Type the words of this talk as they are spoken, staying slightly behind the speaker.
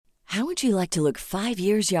How would you like to look 5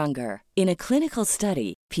 years younger? In a clinical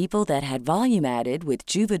study, people that had volume added with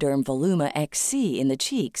Juvederm Voluma XC in the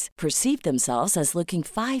cheeks perceived themselves as looking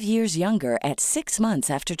 5 years younger at 6 months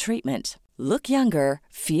after treatment. Look younger,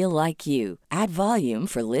 feel like you. Add volume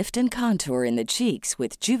for lift and contour in the cheeks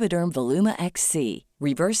with Juvederm Voluma XC.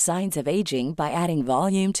 Reverse signs of aging by adding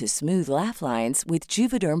volume to smooth laugh lines with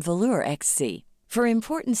Juvederm Volure XC. For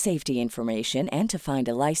important safety information and to find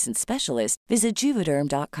a licensed specialist, visit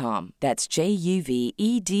Juvederm.com. That's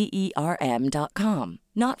JUVEDERM.com.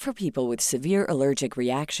 Not for people with severe allergic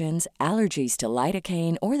reactions, allergies to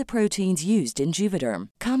lidocaine, or the proteins used in Juvederm.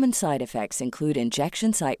 Common side effects include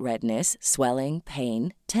injection site redness, swelling,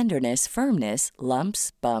 pain, tenderness, firmness,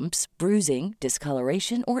 lumps, bumps, bruising,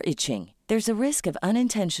 discoloration, or itching. There's a risk of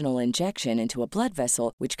unintentional injection into a blood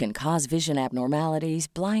vessel, which can cause vision abnormalities,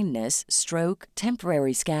 blindness, stroke,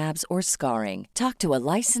 temporary scabs, or scarring. Talk to a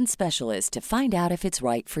licensed specialist to find out if it's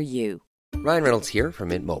right for you. Ryan Reynolds here from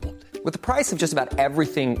Mint Mobile. With the price of just about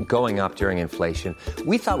everything going up during inflation,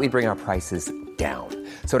 we thought we'd bring our prices down.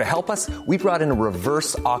 So to help us, we brought in a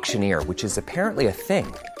reverse auctioneer, which is apparently a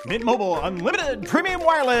thing. Mint Mobile Unlimited Premium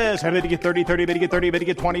Wireless. How to get 30, 30, how to get 30, how to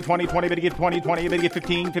get 20, 20, 20, how to get 20, 20, how to get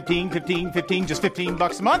 15, 15, 15, 15, just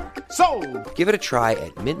 $15 a month? Sold! Give it a try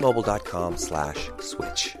at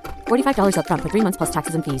mintmobile.com/switch. $45 up front for 3 months plus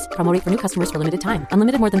taxes and fees. Promo rate for new customers for limited time.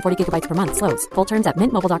 Unlimited more than 40 gigabytes per month. Slows full terms at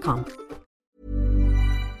mintmobile.com.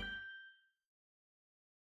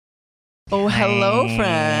 Oh, hello,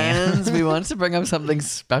 friends. We wanted to bring up something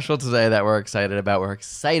special today that we're excited about. We're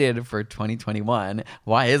excited for 2021.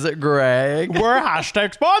 Why is it, Greg? We're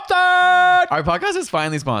hashtag sponsored! Our podcast is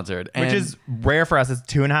finally sponsored. Which is rare for us. It's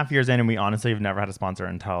 2.5 years in, and we honestly have never had a sponsor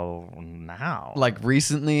until now. Like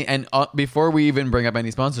recently, and before we even bring up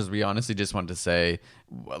any sponsors, we honestly just want to say,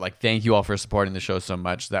 like, thank you all for supporting the show so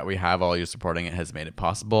much. That we have all you supporting it has made it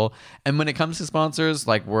possible. And when it comes to sponsors,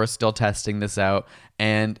 like, we're still testing this out,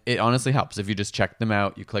 and it honestly helps if you just check them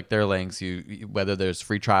out, you click their links, you whether there's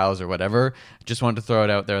free trials or whatever. Just wanted to throw it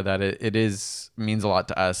out there that it means a lot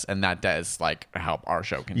to us, and that does like help our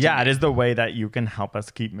show continue. Yeah, it is the way that you can help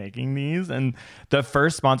us keep making these. And the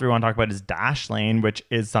first sponsor we want to talk about is Dashlane, which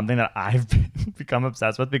is something that I've become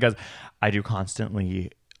obsessed with because I do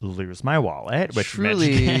constantly lose my wallet, which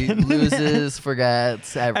truly loses,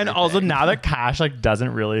 forgets everything. And also now that cash like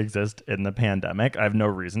doesn't really exist in the pandemic, I have no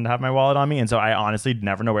reason to have my wallet on me, and so I honestly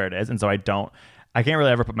never know where it is, and so I can't really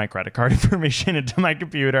ever put my credit card information into my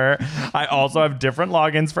computer. I also have different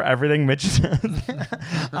logins for everything. Mitch does.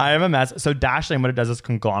 I am a mess. So Dashlane, what it does is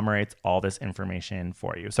conglomerates all this information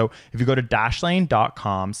for you. So if you go to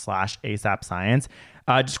dashlane.com/ASAPscience,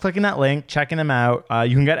 just clicking that link, checking them out.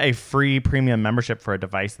 You can get a free premium membership for a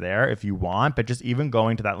device there if you want, but just even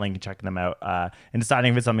going to that link and checking them out and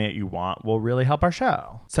deciding if it's something that you want will really help our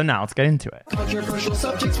show. So now let's get into it. Controversial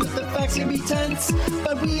subjects with the facts can be tense,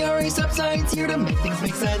 but we are ASAP Science here to make things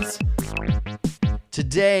make sense.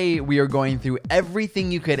 Today, we are going through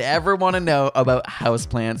everything you could ever want to know about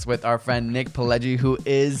houseplants with our friend Nick Pileggi, who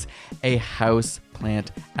is a houseplant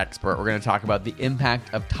expert. We're going to talk about the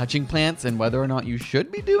impact of touching plants and whether or not you should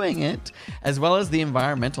be doing it, as well as the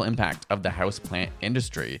environmental impact of the houseplant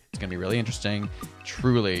industry. It's going to be really interesting,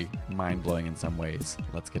 truly mind-blowing in some ways.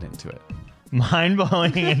 Let's get into it.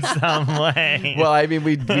 Mind-blowing in some way. Well, I mean,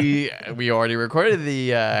 we already recorded the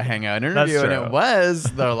Hangout interview, and there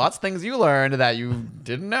are lots of things you learned that you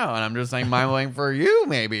didn't know, and I'm just saying mind-blowing for you,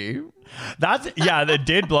 maybe. That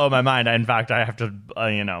did blow my mind. In fact, I have to,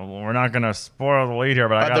 we're not going to spoil the lead here,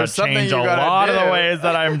 but I got to change a lot of the ways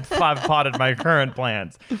that I've potted my current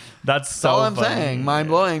plants. That's all I'm saying.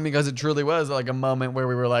 Mind-blowing, because it truly was like a moment where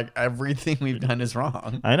we were like, everything we've done is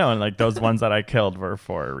wrong. I know, and like those ones that I killed were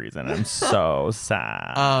for a reason. I'm so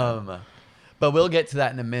sad. But we'll get to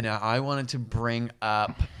that in a minute. I wanted to bring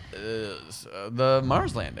up the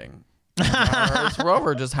Mars landing. Mars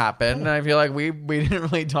rover just happened, and I feel like we didn't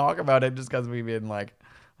really talk about it just because we've been like,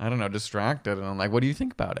 I don't know, distracted. And I'm like, what do you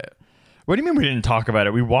think about it? What do you mean we didn't talk about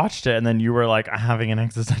it? We watched it, and then you were like having an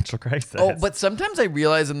existential crisis. Oh, but sometimes I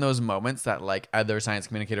realize in those moments that like other science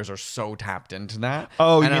communicators are so tapped into that.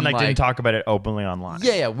 Oh, you mean like didn't talk about it openly online?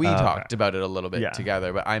 Yeah, we talked about it a little bit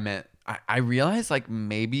together, but I meant I realized like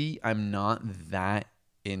maybe I'm not that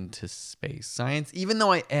into space science, even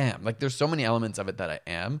though I am. Like there's so many elements of it that I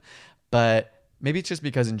am. But maybe it's just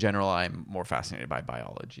because in general I'm more fascinated by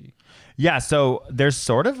biology. Yeah, so there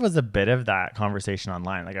sort of was a bit of that conversation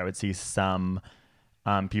online. Like I would see some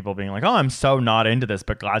people being like, "Oh, I'm so not into this,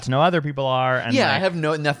 but glad to know other people are." And yeah, like, I have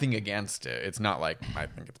nothing against it. It's not like I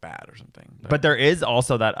think it's bad or something. But there is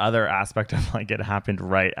also that other aspect of like it happened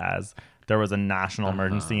right as there was a national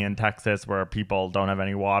emergency in Texas where people don't have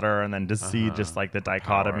any water, and then to see just like the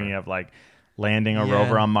dichotomy of like landing a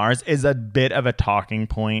rover on Mars is a bit of a talking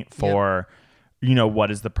point for you know, what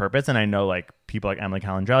is the purpose. And I know like people like Emily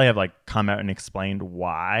Calandrelli have like come out and explained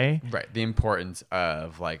why. Right. The importance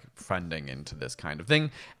of like funding into this kind of thing.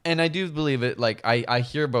 And I do believe it. Like I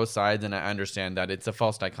hear both sides, and I understand that it's a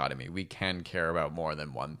false dichotomy. We can care about more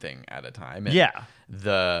than one thing at a time. And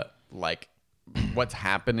the like what's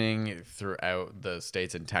happening throughout the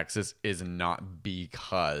states in Texas is not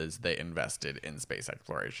because they invested in space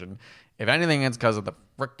exploration. If anything, it's because of the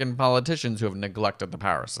frickin' politicians who have neglected the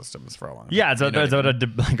power systems for a long time. Yeah, it's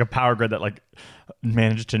like a power grid that like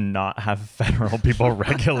managed to not have federal people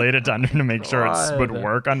regulated to make sure it would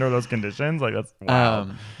work under those conditions. Like that's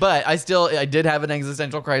wild. But I did have an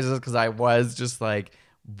existential crisis because I was just like,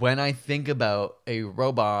 when I think about a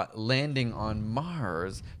robot landing on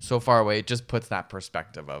Mars so far away, it just puts that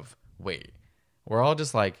perspective of, wait, we're all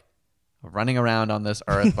just like running around on this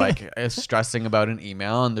earth, like stressing about an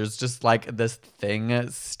email, and there's just like this thing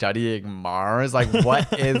studying Mars. Like,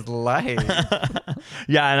 what is life?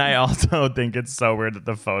 Yeah, and I also think it's so weird that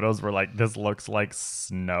the photos were like, this looks like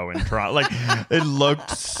snow in Toronto. Like, it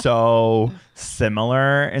looked so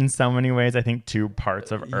similar in so many ways, I think, to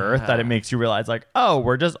parts of Earth that it makes you realize, like, oh,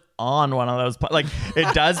 we're just on one of those. Like,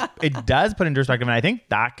 it does put into perspective, and I think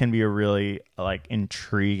that can be a really like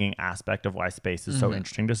intriguing aspect of why space is so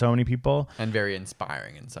interesting to so many people, and very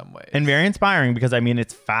inspiring in some ways. And very inspiring because I mean,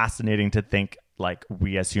 it's fascinating to think like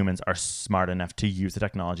we as humans are smart enough to use the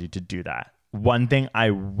technology to do that. One thing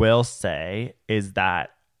I will say is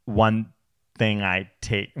that one thing I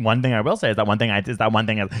will say is that one thing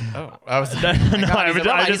is oh, I was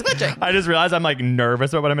I just realized I'm like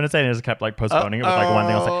nervous about what I'm going to say, and I just kept like postponing it. With like one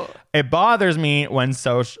thing I'll say. It bothers me when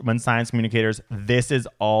science communicators, this is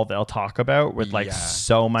all they'll talk about with like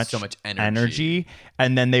so much energy,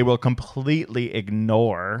 and then they will completely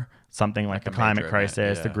ignore something like the climate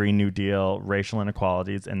crisis, the Green New Deal, racial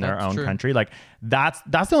inequalities in their own country. Like that's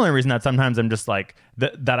the only reason that sometimes I'm just like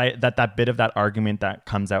that bit of that argument that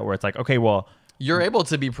comes out where it's like, okay, well, you're able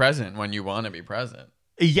to be present when you want to be present.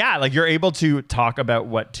 Yeah, like you're able to talk about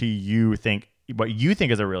what you think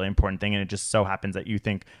is a really important thing, and it just so happens that you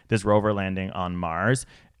think this rover landing on Mars.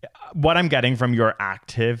 What I'm getting from your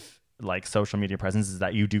active like social media presence is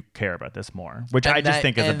that you do care about this more, which I just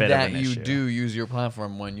think is a bit of an issue. You do use your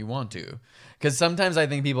platform when you want to, because sometimes I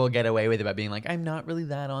think people get away with it by being like, I'm not really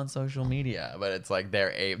that on social media, but it's like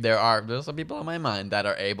there's some people on my mind that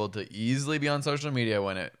are able to easily be on social media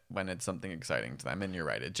when it's something exciting to them. And you're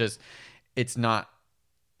right, it's not.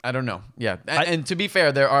 I don't know. Yeah. And to be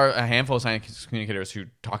fair, there are a handful of science communicators who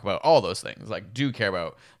talk about all those things, like do care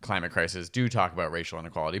about climate crisis, do talk about racial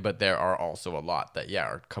inequality, but there are also a lot that,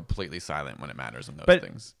 are completely silent when it matters in those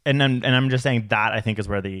things. And I'm just saying that I think is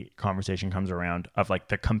where the conversation comes around of like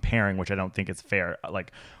the comparing, which I don't think is fair.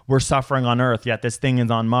 Like we're suffering on Earth, yet this thing is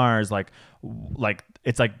on Mars. Like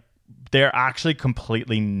it's like, they're actually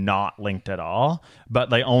completely not linked at all. But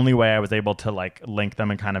the only way I was able to like link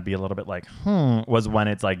them and kind of be a little bit like, was when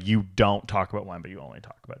it's like you don't talk about one, but you only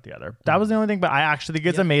talk about the other. That was the only thing. But I actually think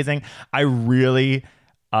it's amazing. I really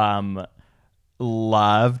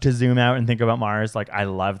love to zoom out and think about Mars. Like I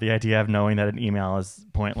love the idea of knowing that an email is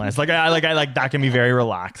pointless. Like I like that can be very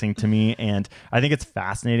relaxing to me. And I think it's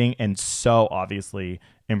fascinating and so obviously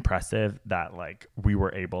impressive that like we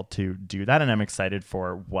were able to do that. And I'm excited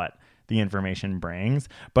for what the information brings,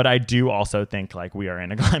 but I do also think like we are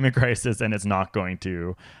in a climate crisis and it's not going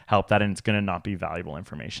to help that, and it's going to not be valuable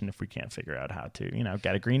information if we can't figure out how to,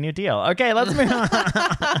 get a Green New Deal. Okay, let's move on.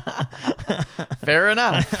 Fair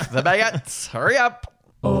enough. The baguettes, hurry up.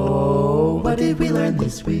 Oh, what did we learn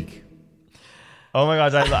this week? Oh my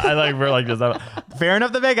gosh, I like we're like just fair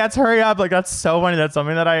enough. The baguettes, hurry up! Like that's so funny. That's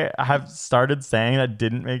something that I have started saying that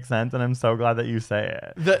didn't make sense, and I'm so glad that you say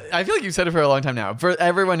it. I feel like you've said it for a long time now. For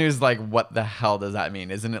everyone who's like, "What the hell does that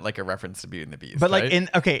mean?" Isn't it like a reference to Beauty and the Beast? But like in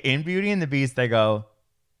Beauty and the Beast, they go,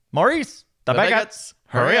 Maurice, the baguettes,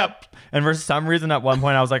 hurry up! And for some reason, at one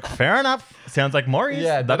point, I was like, fair enough. Sounds like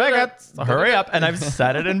Maurice, the baguettes, hurry up! And I've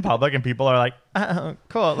said it in public, and people are like, oh,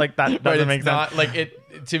 cool. Like that doesn't make sense. Like it.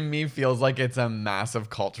 To me, feels like it's a massive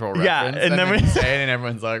cultural reference. Yeah, and then we say it, and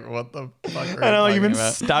everyone's like, "What the fuck?" Are I know you've been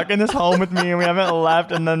stuck in this home with me, and we haven't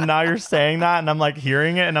left. And then now you're saying that, and I'm like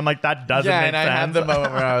hearing it, and I'm like, that doesn't make sense. Yeah, and I had the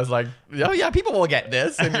moment where I was like, "Oh yeah, people will get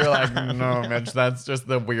this," and you're like, "No, Mitch, that's just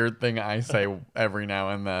the weird thing I say every now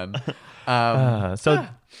and then." So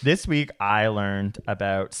this week I learned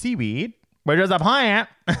about seaweed, which is a plant.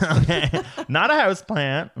 Okay. Not a house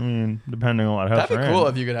plant. I mean, depending on what house That'd you're be cool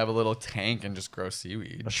in. if you could have a little tank and just grow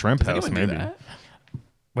seaweed. A shrimp house, maybe.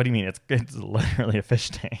 What do you mean? It's literally a fish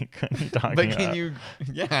tank. What are you talking But about? can you?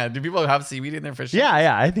 Yeah. Do people have seaweed in their fish?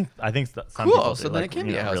 Yeah. I think some Cool, people so do, then it can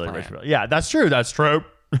be a really houseplant. rich people. Yeah, that's true.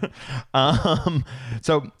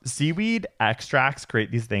 So seaweed extracts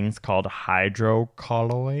create these things called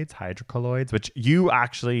hydrocolloids, which you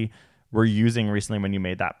actually were using recently when you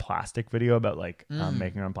made that plastic video about like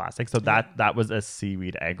making your own plastic. So that was a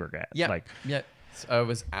seaweed aggregate. Yeah. Yeah. So it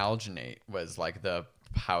was alginate was like the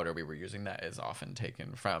powder we were using that is often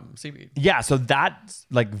taken from seaweed. Yeah, so that's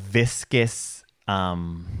like viscous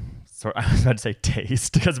so I was about to say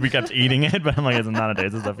taste because we kept eating it, but I'm like, it's not a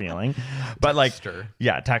taste, it's a feeling. But Texture.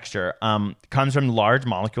 Texture comes from large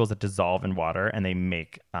molecules that dissolve in water, and they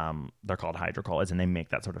make they're called hydrocolloids, and they make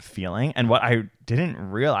that sort of feeling. And what I didn't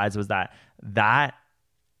realize was that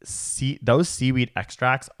those seaweed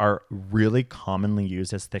extracts are really commonly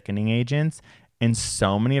used as thickening agents in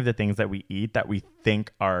so many of the things that we eat that we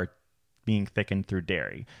think are being thickened through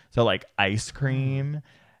dairy. So like ice cream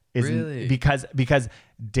is Really? because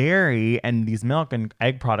dairy and these milk and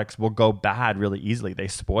egg products will go bad really easily. They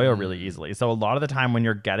spoil really easily. So a lot of the time when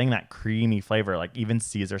you're getting that creamy flavor, like even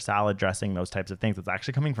Caesar salad dressing, those types of things, it's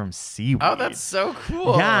actually coming from seaweed. Oh, that's so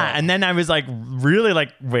cool. Yeah, and then I was like, really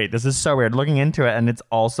like, wait, this is so weird. Looking into it, and it's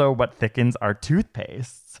also what thickens our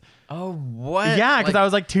toothpastes. Oh, what? Yeah, 'cause I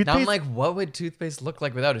was like, Now I'm toothpaste- like, what would toothpaste look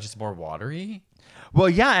like without it? Just more watery? Well,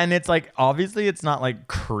 yeah, and it's like obviously it's not like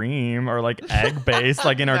cream or like egg based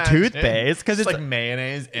like in our toothpaste because it's like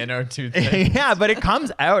mayonnaise in our toothpaste. yeah, but it comes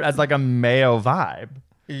out as like a mayo vibe.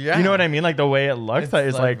 Yeah. You know what I mean? Like the way it looks,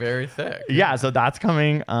 It's like very thick. yeah. So that's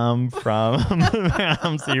coming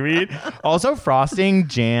from seaweed. Also, frosting,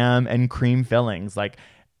 jam, and cream fillings. Like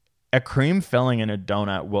a cream filling in a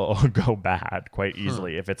donut will go bad quite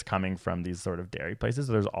easily if it's coming from these sort of dairy places.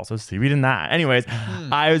 So there's also seaweed in that. Anyways,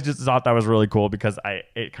 I was just thought that was really cool because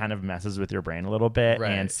it kind of messes with your brain a little bit.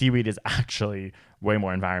 Right. And seaweed is actually way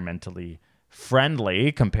more environmentally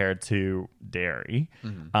friendly compared to dairy.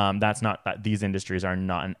 That's not that these industries are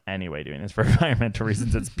not in any way doing this for environmental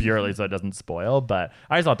reasons. It's purely so it doesn't spoil. But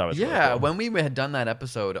I just thought that was really cool. When we had done that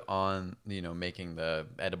episode on making the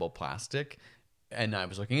edible plastic, and I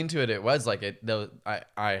was looking into it, it was like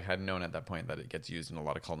I had known at that point that it gets used in a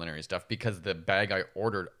lot of culinary stuff because the bag I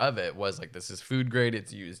ordered of it was like, this is food grade,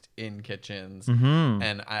 it's used in kitchens.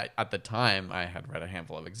 And at the time I had read a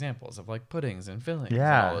handful of examples of like puddings and fillings and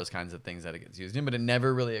all those kinds of things that it gets used in, but it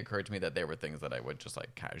never really occurred to me that there were things that I would just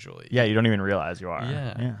like casually Yeah, you don't even realize you are.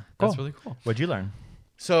 Yeah. Cool. That's really cool. What'd you learn?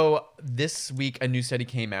 So this week, a new study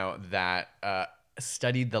came out that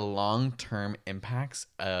studied the long-term impacts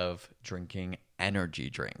of drinking energy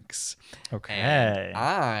drinks. Okay. And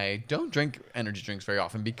I don't drink energy drinks very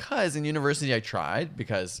often because in university I tried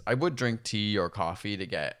because I would drink tea or coffee to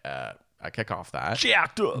get a kick off that.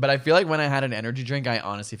 Jacked up. But I feel like when I had an energy drink, I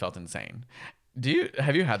honestly felt insane.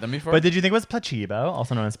 Have you had them before? But did you think it was placebo,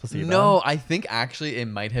 also known as placebo? No, I think actually it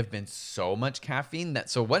might have been so much caffeine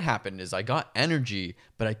so what happened is I got energy,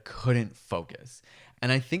 but I couldn't focus.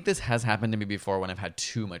 And I think this has happened to me before when I've had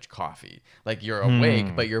too much coffee. Like you're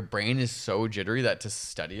awake, but your brain is so jittery that to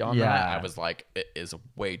study on that, I was like, it is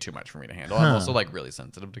way too much for me to handle. I'm also like really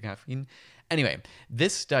sensitive to caffeine. Anyway,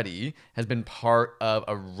 this study has been part of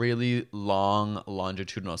a really long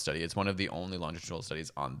longitudinal study. It's one of the only longitudinal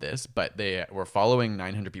studies on this, but they were following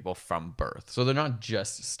 900 people from birth. So they're not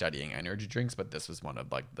just studying energy drinks, but this was one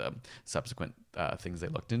of like the subsequent things they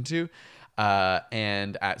looked into.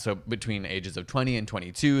 So between ages of 20 and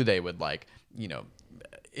 22, they would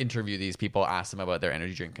interview these people, ask them about their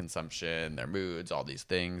energy drink consumption, their moods, all these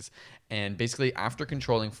things. And basically after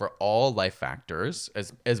controlling for all life factors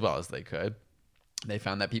as well as they could, they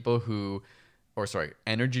found that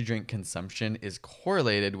energy drink consumption is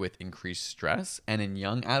correlated with increased stress and in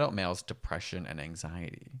young adult males, depression and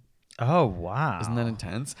anxiety. Oh, wow. Isn't that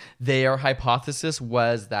intense? Their hypothesis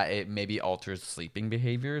was that it maybe alters sleeping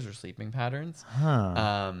behaviors or sleeping patterns.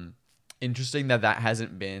 Interesting that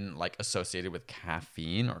hasn't been like associated with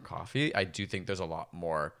caffeine or coffee. I do think there's a lot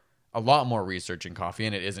more research in coffee,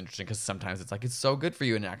 and it is interesting because sometimes it's like it's so good for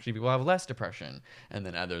you, and actually people have less depression, and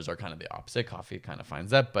then others are kind of the opposite. Coffee kind of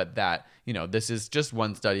finds that, but this is just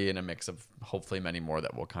one study in a mix of hopefully many more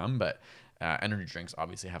that will come, but. Energy drinks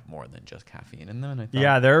obviously have more than just caffeine in them. And I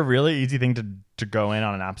thought, they're a really easy thing to go in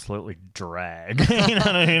on and absolutely drag. You know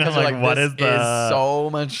what I mean? I'm like, what is so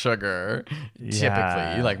much sugar,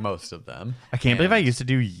 typically, like most of them. I can't believe I used to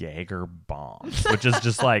do Jaeger bombs, which is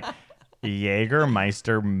just like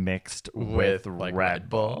Jägermeister mixed with like Red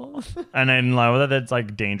Bull. And I know that it's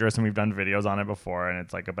like dangerous, and we've done videos on it before, and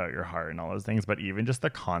it's like about your heart and all those things. But even just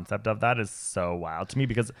the concept of that is so wild to me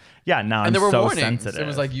because now And I'm there were so warnings. sensitive. It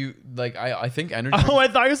was like I think energy. Oh, I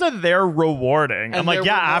thought you said they're rewarding. I'm like,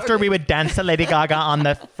 they're after we would dance to Lady Gaga on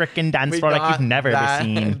the freaking dance floor like you've never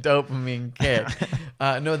seen. Dopamine kick.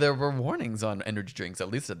 No, there were warnings on energy drinks,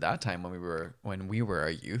 at least at that time when we were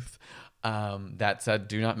a youth. That said,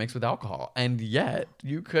 do not mix with alcohol, and yet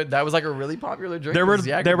you could. That was like a really popular drink. There was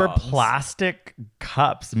were Jägerbombs. plastic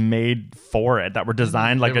cups made for it that were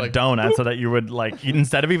designed like They a were like, donut, so that you would like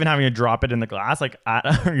instead of even having to drop it in the glass, like at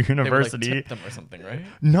our They would, like, university. tip them or something, right?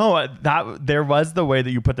 No, that there was the way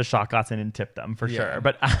that you put the shot glass in and tip them for Yeah. sure.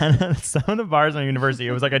 But at some of the bars in university,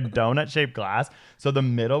 it was like a donut shaped glass, so the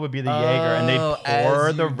middle would be the Jaeger, and they'd pour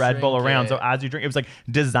as the you Red Bull drink around. it. So as you drink, it was like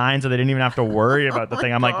designed so they didn't even have to worry about the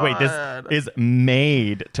thing. I'm like, wait, this is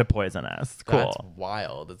made to poison us. Cool. That's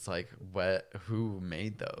wild. It's like, who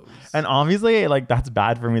made those? And obviously, like, that's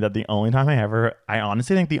bad for me that I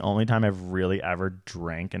honestly think the only time I've really ever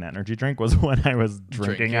drank an energy drink was when I was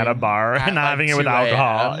drinking at a bar at, and like, having it with 2 a.m.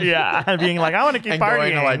 alcohol. Yeah. And being like, I want to keep and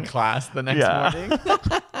partying. going to like class the next morning.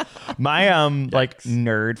 My like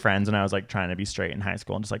nerd friends, when I was like trying to be straight in high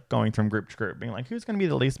school and just like going from group to group, being like, who's going to be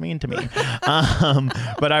the least mean to me?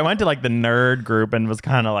 But I went to like the nerd group and was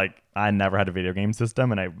kind of like, I never had a video game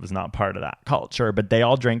system and I was not part of that culture, but they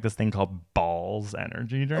all drank this thing called Balls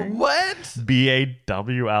energy drink. What?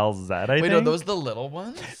 BAWLZ, I think. Wait, are those the little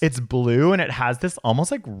ones? It's blue and it has this almost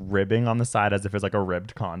like ribbing on the side as if it's like a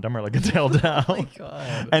ribbed condom or like a dildo. Oh my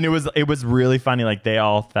God. And it was really funny. Like they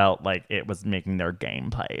all felt like it was making their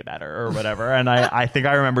gameplay better or whatever. And I think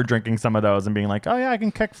I remember drinking some of those and being like, oh yeah, I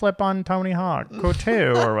can kickflip on Tony Hawk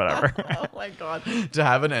too or whatever. Oh my God. To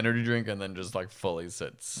have an energy drink and then just like fully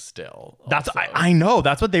sit still. That's also. I know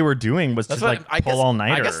that's what they were doing was just like pull all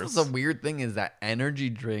nighters. I guess the weird thing is that energy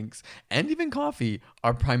drinks and even coffee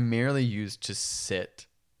are primarily used to stay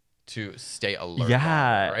alert.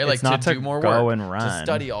 Yeah, longer, right? Like it's not to do more go work, and run. to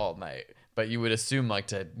study all night. But you would assume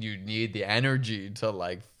like you need the energy to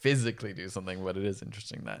like physically do something. But it is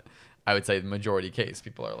interesting that I would say the majority case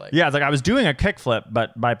people are like, yeah, it's like I was doing a kickflip,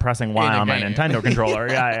 but by pressing Y on my game. Nintendo controller.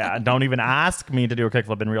 Yeah. Don't even ask me to do a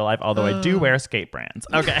kickflip in real life, although I do wear skate brands.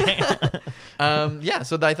 Okay. yeah.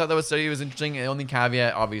 So I thought that study was interesting. The only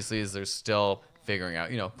caveat, obviously, is there's still figuring out,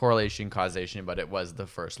 correlation, causation, but it was the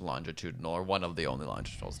first longitudinal or one of the only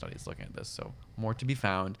longitudinal studies looking at this. So more to be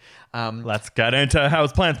found. Let's get into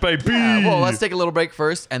houseplants, baby. Yeah, well, let's take a little break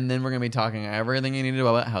first, and then we're going to be talking everything you need to know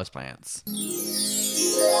about houseplants.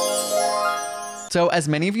 So as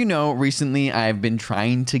many of you know, recently I've been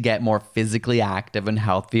trying to get more physically active and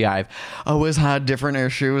healthy. I've always had different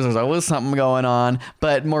issues. There's always something going on.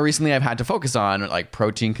 But more recently I've had to focus on like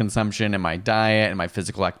protein consumption and my diet and my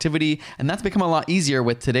physical activity. And that's become a lot easier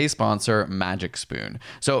with today's sponsor, Magic Spoon.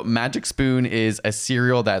 So Magic Spoon is a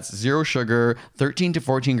cereal that's 0 sugar, 13 to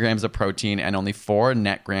 14 grams of protein, and only 4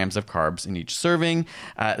 net grams of carbs in each serving.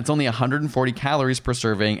 It's only 140 calories per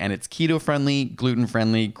serving, and it's keto-friendly,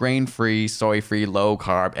 gluten-friendly, grain-free, soy-free,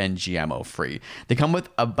 low-carb, and GMO-free. They come with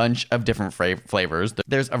a bunch of different flavors.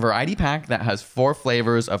 There's a variety pack that has 4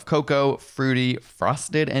 flavors of cocoa, fruity,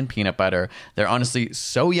 frosted, and peanut butter. They're honestly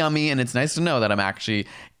so yummy, and it's nice to know that I'm actually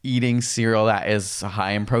eating cereal that is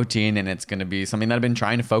high in protein, and it's going to be something that I've been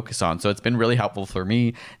trying to focus on. So it's been really helpful for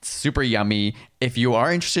me. It's super yummy. If you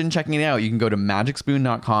are interested in checking it out, you can go to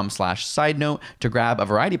magicspoon.com/sidenote to grab a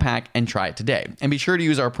variety pack and try it today. And be sure to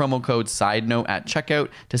use our promo code SIDENOTE at checkout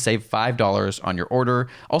to save $5 on your order.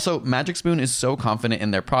 Also, Magic Spoon is so confident in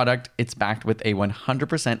their product, it's backed with a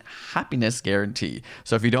 100% happiness guarantee.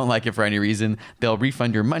 So if you don't like it for any reason, they'll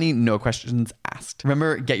refund your money, no questions asked.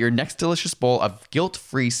 Remember, get your next delicious bowl of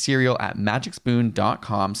guilt-free cereal at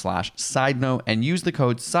magicspoon.com/sidenote and use the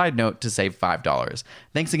code SIDENOTE to save $5.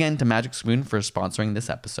 Thanks again to Magic Spoon for sponsoring this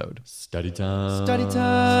episode. Study time. Study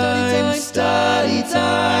time. Study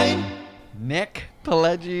time. Nick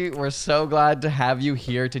Pileggi, we're so glad to have you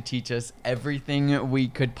here to teach us everything we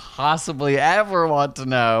could possibly ever want to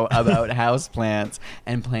know about houseplants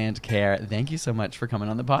and plant care. Thank you so much for coming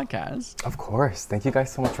on the podcast. Of course. Thank you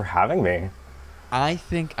guys so much for having me. I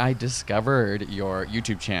think I discovered your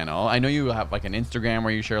YouTube channel. I know you have like an Instagram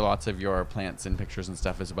where you share lots of your plants and pictures and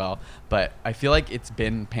stuff as well, but I feel like it's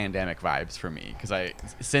been pandemic vibes for me because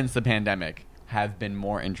since the pandemic, have been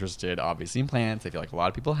more interested obviously in plants. I feel like a lot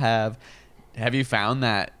of people have. Have you found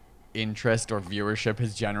that interest or viewership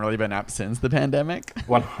has generally been up since the pandemic?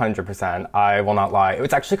 100%. I will not lie. It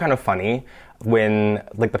was actually kind of funny when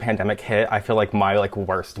like the pandemic hit. I feel like my like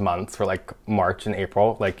worst months were like March and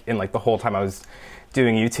April. Like in like the whole time I was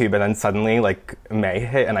doing YouTube, and then suddenly like May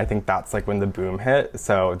hit, and I think that's like when the boom hit.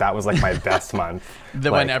 So that was like my best month.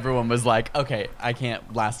 When everyone was like, okay, I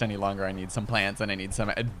can't last any longer. I need some plants and I need some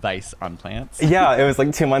advice on plants. Yeah, it was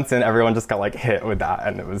like 2 months in, everyone just got like hit with that,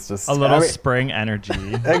 and it was just a little spring energy.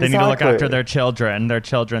 They need to look after their children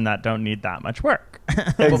that don't need that much work.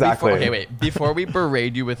 Exactly. Before we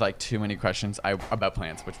berate you with like too many questions about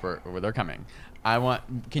plants, which they're coming,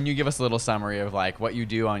 can you give us a little summary of like what you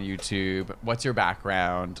do on YouTube? What's your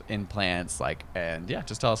background in plants?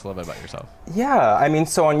 Just tell us a little bit about yourself. Yeah, I mean,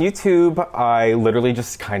 so on YouTube, I literally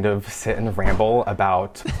just kind of sit and ramble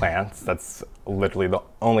about plants. That's literally the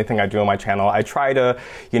only thing I do on my channel. I try to,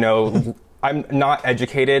 I'm not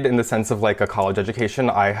educated in the sense of like a college education.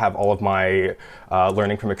 I have all of my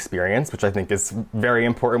learning from experience, which I think is very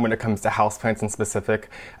important when it comes to houseplants in specific.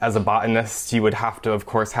 As a botanist, you would have to, of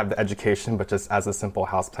course, have the education, but just as a simple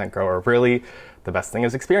houseplant grower, really, the best thing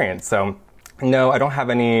is experience. So, no, I don't have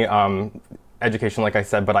any education, like I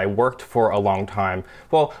said, but I worked for a long time.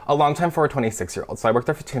 Well, a long time for a 26-year-old. So I worked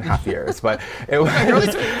there for 2.5 years, but it was... You're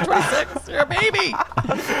only 26, you're a baby!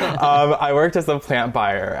 I worked as a plant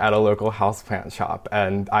buyer at a local houseplant shop,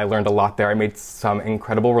 and I learned a lot there. I made some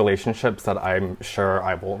incredible relationships that I'm sure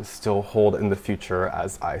I will still hold in the future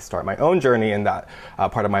as I start my own journey in that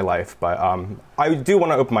part of my life. But I do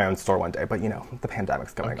want to open my own store one day, but the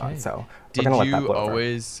pandemic's going on, so... Did you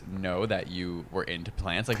always know that you were into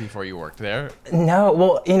plants, like before you worked there? No,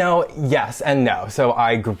 well, yes and no. So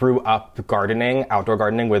I grew up gardening, outdoor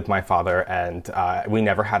gardening with my father, and we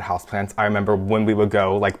never had houseplants. I remember when we would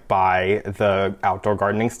go like buy the outdoor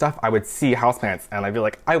gardening stuff, I would see houseplants and I'd be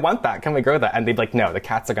like, I want that, can we grow that? And they'd be like, no, the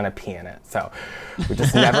cats are gonna pee in it. So we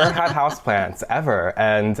just never had houseplants ever.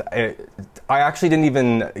 And I actually didn't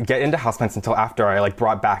even get into houseplants until after I like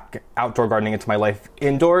brought back outdoor gardening into my life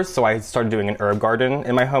indoors. So I started doing an herb garden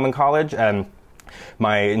in my home in college, and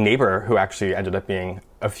my neighbor, who actually ended up being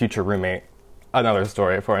a future roommate, another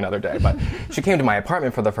story for another day, but she came to my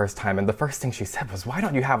apartment for the first time, and the first thing she said was, why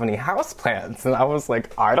don't you have any houseplants? And I was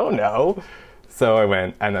like, I don't know. So I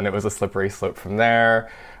went, and then it was a slippery slope from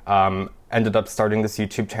there. Ended up starting this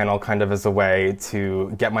YouTube channel kind of as a way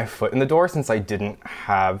to get my foot in the door, since I didn't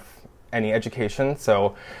have any education.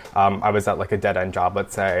 So I was at like a dead-end job,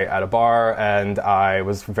 let's say, at a bar, and I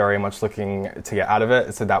was very much looking to get out of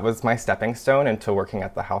it. So that was my stepping stone into working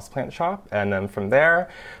at the houseplant shop. And then from there,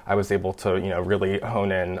 I was able to, really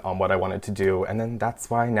hone in on what I wanted to do. And then that's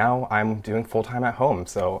why now I'm doing full-time at home.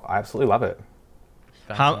 So I absolutely love it.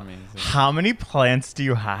 That's amazing. How many plants do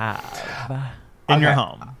you have in your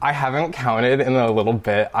home? I haven't counted in a little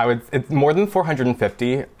bit. It's more than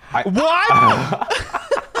 450. What?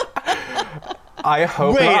 I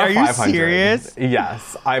hope Wait, not are you 500. serious?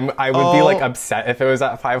 Yes. I would be like upset if it was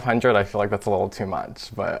at 500. I feel like that's a little too much,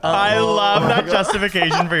 but I love that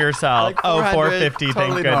justification for yourself. Like 450, totally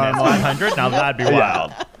thank goodness. normal. 500? Now that'd be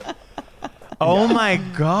wild. Oh my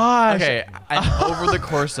gosh. Okay, and over the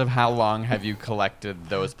course of how long have you collected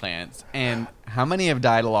those plants, and how many have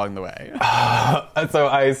died along the way? So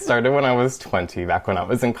I started when I was 20, back when I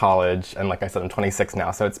was in college, and like I said, I'm 26 now,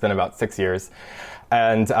 so it's been about 6 years.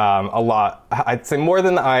 And a lot, I'd say more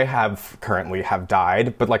than I have currently have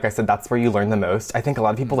died, but like I said, that's where you learn the most. I think a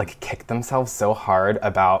lot of people like kick themselves so hard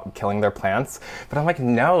about killing their plants, but I'm like,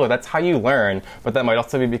 no, that's how you learn. But that might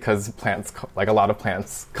also be because plants, like a lot of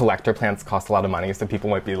plants, collector plants cost a lot of money, so people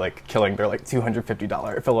might be like killing their like $250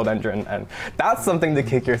 philodendron, and that's something to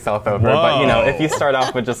kick yourself over. Whoa. But if you start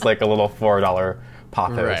off with just like a little $4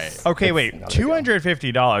 pothos. Right. Okay, wait,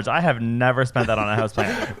 $250. I have never spent that on a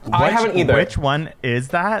houseplant. I haven't either. Which one is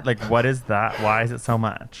that? Like, what is that? Why is it so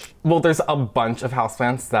much? Well, there's a bunch of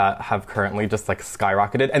houseplants that have currently just like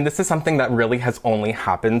skyrocketed, and this is something that really has only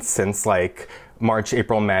happened since like March,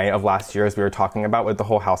 April, May of last year, as we were talking about with the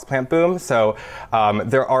whole houseplant boom. So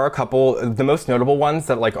there are a couple. The most notable ones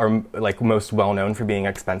that like are like most well known for being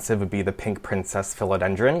expensive would be the pink princess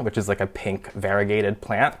philodendron, which is like a pink variegated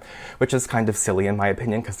plant, which is kind of silly in my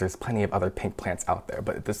opinion because there's plenty of other pink plants out there.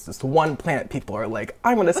 But this is one plant people are like,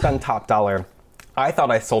 I'm going to spend top dollar. I thought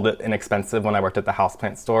I sold it inexpensive when I worked at the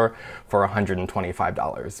houseplant store for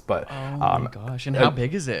 $125. But oh my gosh! And how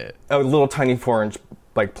big is it? A little tiny 4-inch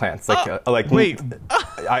like plants, like wait.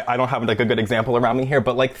 I don't have like a good example around me here,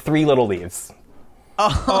 but like 3 little leaves.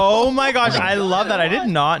 Oh my gosh, I love that. I did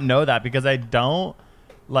not know that because I don't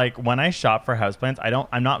like when I shop for houseplants,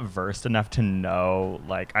 I'm not versed enough to know,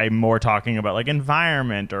 like I'm more talking about like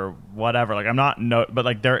environment or whatever. Like I'm not but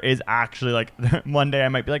like there is actually like one day I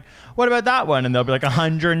might be like, what about that one? And there'll be like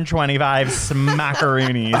 125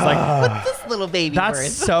 smackaroonies. Like What's this little baby that's worth?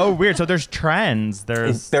 so weird. So there's trends. There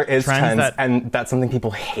is trends and that's something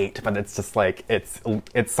people hate, but it's just like it's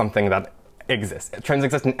something that exists. Trends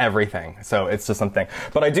exist in everything, so it's just something.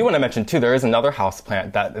 But I do want to mention too, there is another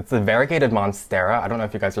houseplant that it's the variegated monstera. I don't know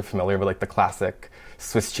if you guys are familiar with like the classic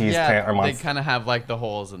Swiss cheese plant or they kind of have like the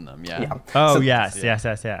holes in them. Yeah. Oh, so, yes.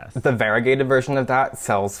 The variegated version of that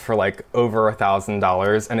sells for like over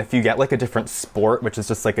 $1,000, and if you get like a different sport, which is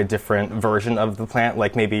just like a different version of the plant,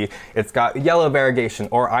 like maybe it's got yellow variegation,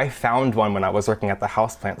 or I found one when I was working at the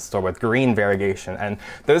houseplant store with green variegation, and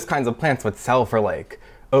those kinds of plants would sell for like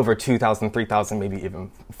over $2,000, $3,000, maybe even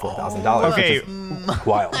 $4,000. Okay. Which is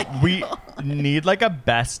wild. We need like a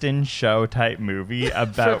best in show type movie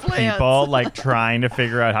about people like trying to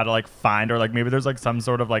figure out how to like find, or like maybe there's like some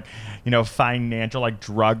sort of like, you know, financial like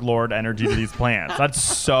drug lord energy to these plants. That's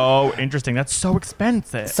so interesting. That's so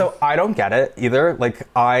expensive. So I don't get it either. Like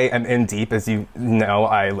I am in deep, as you know,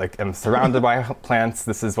 I like am surrounded by plants.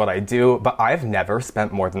 This is what I do, but I've never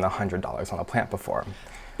spent more than $100 on a plant before.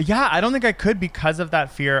 Yeah, I don't think I could because of that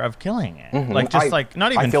fear of killing it. Mm-hmm. Like just like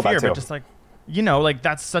not even fear, but just like, you know, like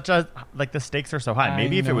that's such a, like the stakes are so high.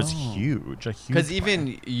 Maybe if it was huge, a huge. Because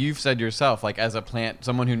even you've said yourself, like as a plant,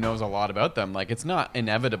 someone who knows a lot about them, like it's not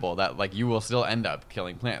inevitable that like you will still end up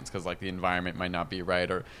killing plants because like the environment might not be right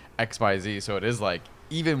or X, Y, Z. So it is like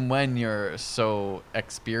even when you're so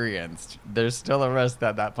experienced, there's still a risk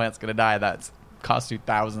that that plant's gonna die. That's cost you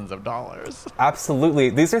thousands of dollars. Absolutely.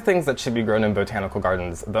 These are things that should be grown in botanical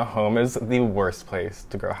gardens. The home is the worst place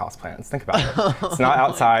to grow houseplants. Think about it. It's not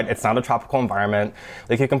outside. It's not a tropical environment.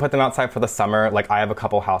 Like you can put them outside for the summer. Like I have a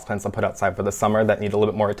couple houseplants I'll put outside for the summer that need a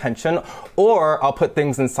little bit more attention. Or I'll put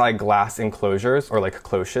things inside glass enclosures or like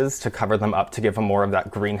cloches to cover them up to give them more of that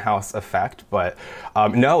greenhouse effect. But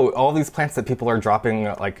no, all these plants that people are dropping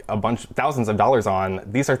like thousands of dollars on,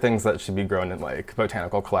 these are things that should be grown in like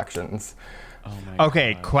botanical collections. Oh my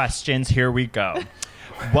Okay, gosh. questions. Here we go.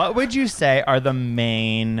 What would you say are the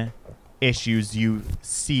main issues you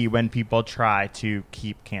see when people try to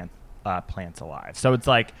keep plants alive? So it's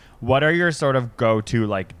like, what are your sort of go-to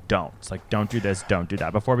like don'ts? Like, don't do this, don't do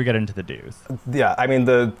that. Before we get into the do's. Yeah, I mean,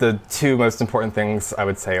 the two most important things I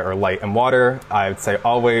would say are light and water. I would say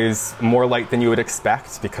always more light than you would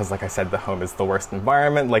expect because, like I said, the home is the worst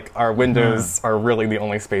environment. Like, our windows are really the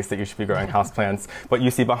only space that you should be growing houseplants. What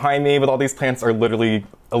you see behind me with all these plants are literally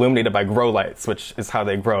illuminated by grow lights, which is how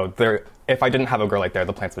they grow. If I didn't have a grow light there,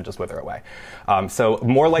 the plants would just wither away. So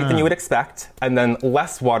more light than you would expect, and then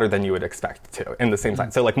less water than you would expect too in the same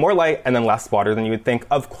time. So like more light and then less water than you would think.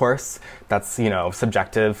 Of course, that's, you know,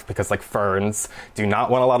 subjective because like ferns do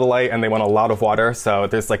not want a lot of light and they want a lot of water. So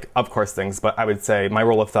there's like, of course, things. But I would say my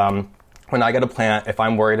rule of thumb, when I get a plant, if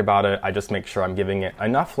I'm worried about it, I just make sure I'm giving it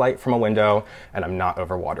enough light from a window and I'm not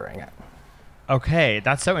overwatering it. Okay,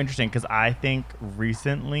 that's so interesting because I think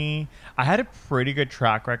recently I had a pretty good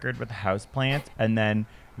track record with houseplants and then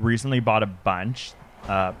recently bought a bunch.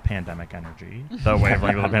 Pandemic energy. The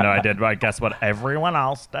wavelength of the pandemic. I did, I guess, what everyone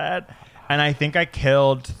else did. And I think I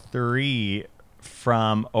killed 3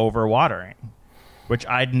 from overwatering, which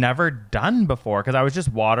I'd never done before because I was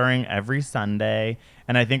just watering every Sunday.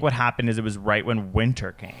 And I think what happened is it was right when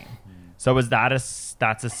winter came. So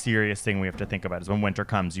that's a serious thing we have to think about is when winter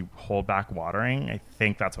comes, you hold back watering. I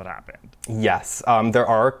think that's what happened. Yes. There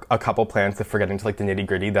are a couple plants, if we're getting to like the nitty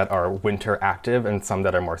gritty, that are winter active and some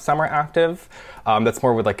that are more summer active. That's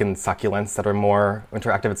more with like in succulents that are more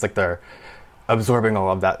winter active. It's like they're absorbing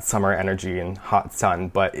all of that summer energy and hot sun.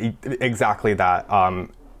 But exactly that,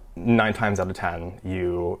 9 times out of 10,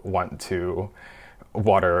 you want to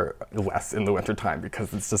water less in the wintertime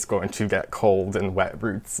because it's just going to get cold and wet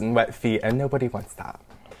roots and wet feet, and nobody wants that.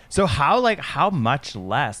 So how much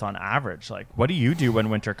less on average? Like, what do you do when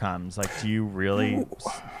winter comes? Like, do you really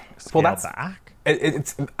scale back?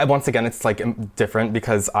 It's once again, it's like different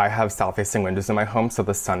because I have south-facing windows in my home, so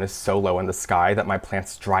the sun is so low in the sky that my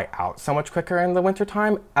plants dry out so much quicker in the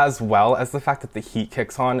wintertime, as well as the fact that the heat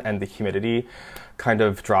kicks on and the humidity kind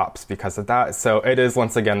of drops because of that. So it is,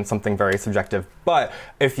 once again, something very subjective. But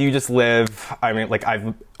if you just live, I mean, like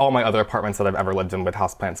all my other apartments that I've ever lived in with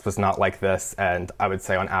houseplants was not like this. And I would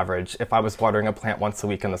say on average, if I was watering a plant once a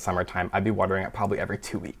week in the summertime, I'd be watering it probably every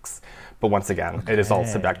 2 weeks. But once again, it is all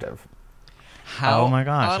subjective. How oh my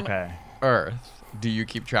gosh, on okay. earth do you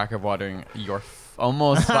keep track of watering your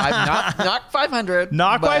almost 500, not 500.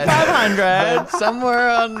 Not quite 500. But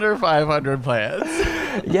somewhere under 500 plants.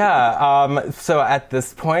 Yeah. So at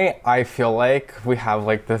this point, I feel like we have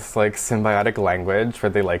like this like symbiotic language where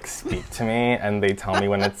they like speak to me and they tell me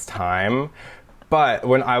when it's time. But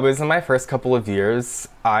when I was in my first couple of years,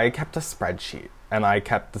 I kept a spreadsheet. And I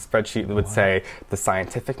kept the spreadsheet that would say the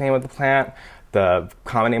scientific name of the plant, the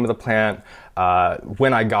common name of the plant,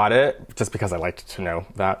 when I got it, just because I liked to know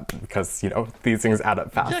that, because, you know, these things add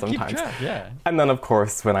up fast sometimes. Keep track, yeah. And then, of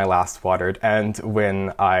course, when I last watered and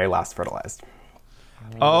when I last fertilized.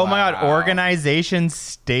 Oh my God, organization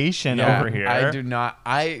station over here. I do not.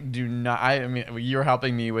 I mean, you're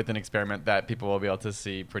helping me with an experiment that people will be able to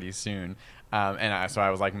see pretty soon. So I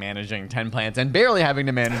was like managing 10 plants and barely having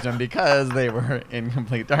to manage them because they were in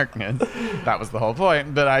complete darkness. That was the whole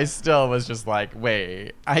point. But I still was just like,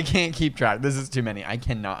 wait, I can't keep track. This is too many. I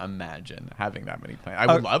cannot imagine having that many plants.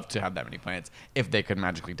 I would love to have that many plants if they could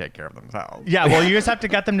magically take care of themselves. Yeah, well, you just have to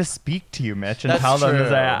get them to speak to you, Mitch, and That's tell them true.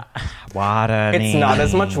 that water. It's not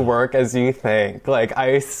as much work as you think. Like,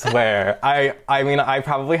 I swear. I mean, I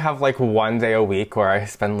probably have like one day a week where I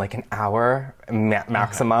spend like an hour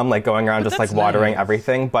maximum, like going around just like watering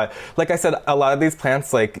everything. But like I said, a lot of these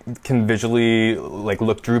plants like can visually like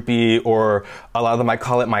look droopy, or a lot of them, I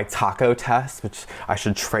call it my taco test, which I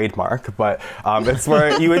should trademark. But it's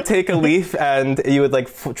where you would take a leaf and you would like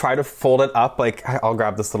try to fold it up. Like, I'll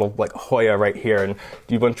grab this little like Hoya right here, and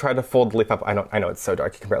you would try to fold the leaf up. I know it's so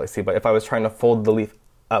dark you can barely see, but if I was trying to fold the leaf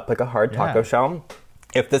up like a hard taco shell,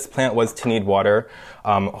 if this plant was to need water,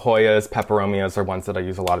 Hoyas, peperomias are ones that I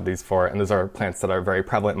use a lot of these for, and those are plants that are very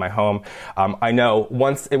prevalent in my home. I know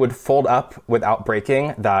once it would fold up without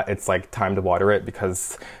breaking, that it's like time to water it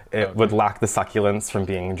because it would lack the succulence from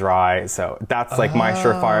being dry. So that's like my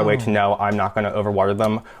surefire way to know I'm not going to overwater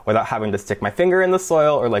them without having to stick my finger in the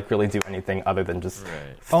soil or like really do anything other than just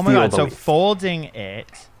Oh my feel God, the so leaf. folding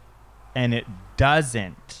it and it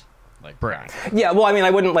doesn't like break. Yeah, well, I mean, I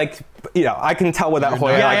wouldn't like, you know, I can tell with that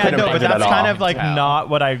Hoya, I couldn't no, break but it at that's all. kind of like not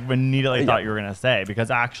what I immediately thought you were gonna say, because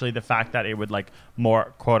actually the fact that it would like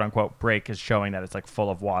more quote unquote break is showing that it's like full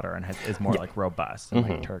of water and is more like robust and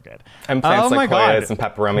like turgid. And plants Oh like my God. Hoyas and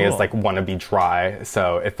peperomias Cool. like want to be dry.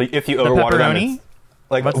 So if you overwater them, pepperoni? it's,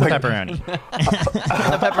 like What's the like, pepperoni?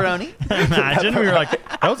 The pepperoni? Imagine we were like,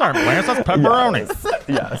 those aren't plants, that's pepperoni.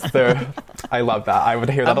 Yes, they're. I love that. I would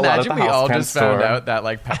hear that a lot at Imagine the we all houseplant just found store. out that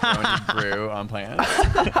like pepperoni grew on plants.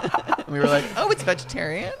 We were like, oh, it's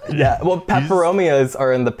vegetarian? Yeah, well, peperomias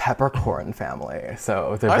are in the peppercorn family,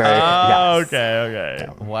 so they're very. Oh, yes. okay.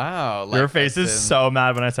 Wow. Your face is so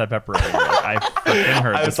mad when I said pepperoni. Like, I freaking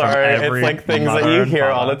heard I'm this from sorry. every It's like things that mother you and hear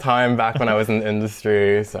all father. the time back when I was in the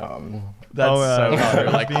industry. So. That's so yeah. funny.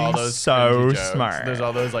 Like all Being those so cringy jokes. smart. There's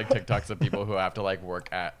all those like TikToks of people who have to like work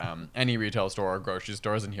at any retail store or grocery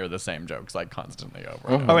stores and hear the same jokes like constantly over.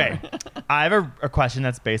 And over. Okay, I have a question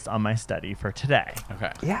that's based on my study for today.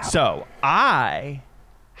 Okay. Yeah. So I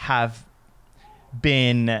have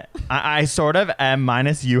been, I sort of am,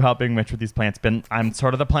 minus you helping Mitch with these plants, I'm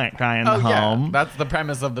sort of the plant guy in the home. Yeah. That's the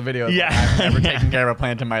premise of the video. Yeah. I've never taken care of a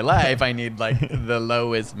plant in my life. I need like the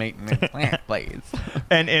lowest maintenance plant, please.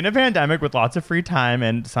 And in a pandemic with lots of free time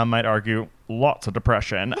and some might argue lots of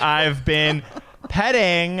depression, I've been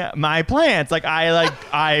petting my plants.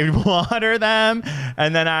 I water them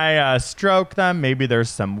and then I stroke them. Maybe there's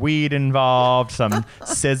some weed involved, some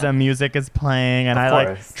SZA music is playing, and Of I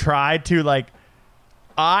course. try to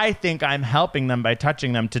I think I'm helping them by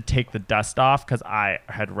touching them to take the dust off, because I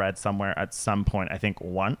had read somewhere at some point, I think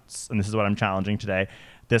once, and this is what I'm challenging today,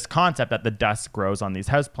 this concept that the dust grows on these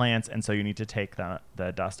houseplants, and so you need to take the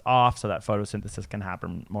dust off so that photosynthesis can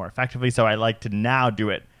happen more effectively. So I like to now do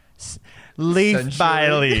it leaf by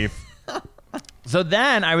Sensually. leaf. So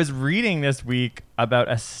then I was reading this week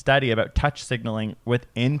about a study about touch signaling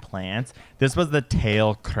within plants. This was the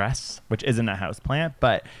tail cress, which isn't a houseplant,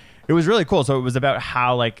 but it was really cool. So it was about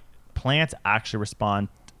how like plants actually respond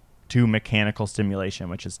to mechanical stimulation,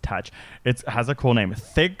 which is touch. It has a cool name,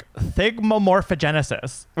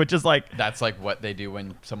 thigmomorphogenesis, which is like, That's like what they do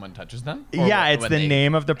when someone touches them? Or yeah, when it's the they-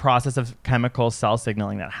 name of the process of chemical cell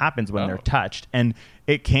signaling that happens when they're touched. And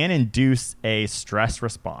it can induce a stress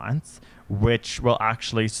response, which will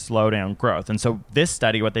actually slow down growth. And so this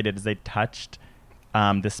study, what they did is they touched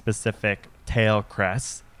this specific tail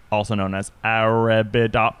cress, also known as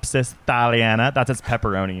Arabidopsis thaliana. That's its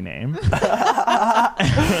pepperoni name.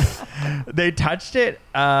 They touched it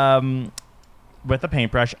with a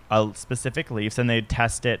paintbrush, specific leaves, and they'd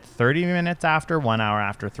test it 30 minutes after, 1 hour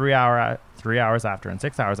after, 3 hours after, and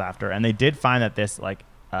 6 hours after. And they did find that this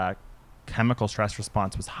chemical stress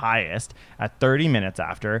response was highest at 30 minutes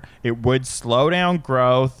after. It would slow down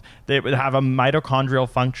growth. It would have a mitochondrial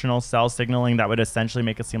functional cell signaling that would essentially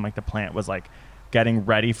make it seem like the plant was like getting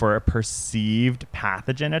ready for a perceived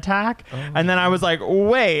pathogen attack. And then I was like,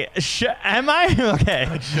 wait, am I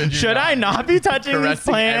okay? Should I not be touching these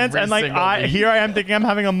plants? And like, here I am thinking I'm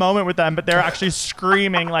having a moment with them, but they're actually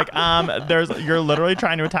screaming like, you're literally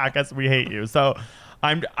trying to attack us. We hate you. So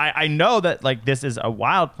I know that like this is a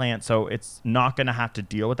wild plant, so it's not going to have to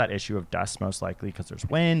deal with that issue of dust most likely because there's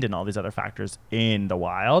wind and all these other factors in the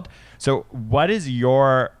wild. So what is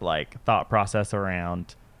your like thought process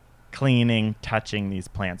around cleaning, touching these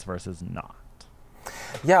plants versus not?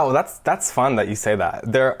 Yeah, well, that's fun that you say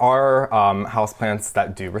that. There are houseplants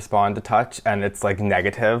that do respond to touch, and it's like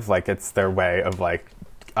negative, like it's their way of like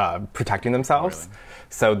protecting themselves. Really?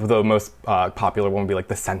 So the most popular one would be like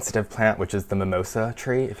the sensitive plant, which is the mimosa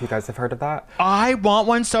tree, if you guys have heard of that. I want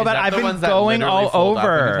one so bad. I've been going all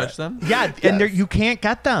over. Touch them? Yeah, yes. And you can't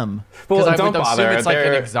get them. Well, don't bother. It's like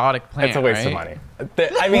an exotic plant. It's a waste of money.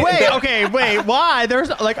 Wait, why? There's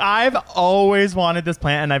like I've always wanted this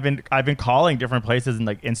plant, and I've been calling different places and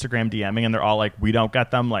like Instagram DMing, and they're all like, we don't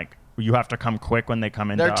get them. Like you have to come quick when they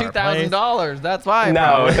come in. They're $2,000. That's why.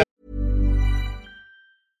 No.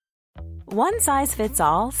 One size fits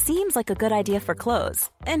all seems like a good idea for clothes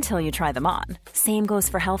until you try them on. Same goes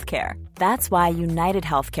for healthcare. That's why United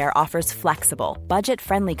Healthcare offers flexible,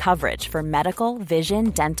 budget-friendly coverage for medical,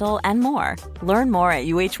 vision, dental, and more. Learn more at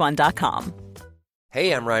uh1.com.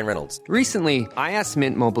 Hey, I'm Ryan Reynolds. Recently, I asked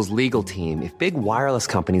Mint Mobile's legal team if big wireless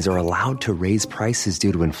companies are allowed to raise prices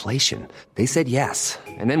due to inflation. They said yes.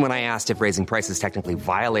 And then when I asked if raising prices technically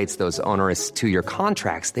violates those onerous two-year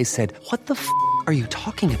contracts, they said, "What the f*** are you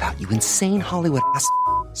talking about, you insane Hollywood ass?"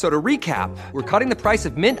 So to recap, we're cutting the price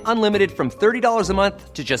of Mint Unlimited from $30 a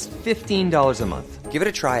month to just $15 a month. Give it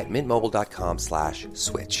a try at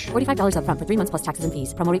mintmobile.com/switch. $45 up front for 3 months plus taxes and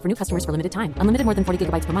fees. Promo rate for new customers for limited time. Unlimited more than 40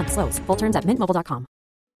 gigabytes per month. Slows full terms at mintmobile.com.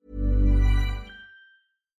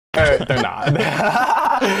 They're not.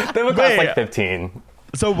 They would cost like 15.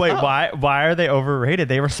 So wait, why are they overrated?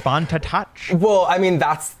 They respond to touch. Well, I mean,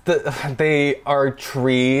 they are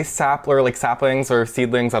tree saplings or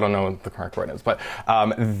seedlings. I don't know what the correct word is, but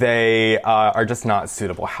they are just not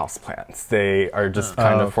suitable houseplants. They are just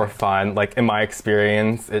kind of for fun. Like in my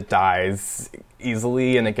experience, it dies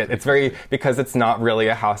easily, and it's very, because it's not really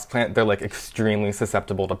a houseplant, they're like extremely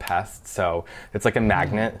susceptible to pests. So it's like a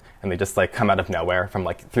magnet, and they just like come out of nowhere from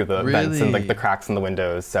like through the vents and like the cracks in the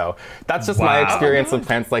windows. So that's just my experience with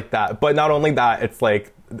plants like that. But not only that, it's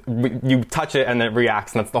like you touch it and it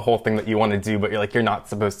reacts, and that's the whole thing that you want to do, but you're not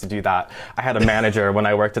supposed to do that. I had a manager when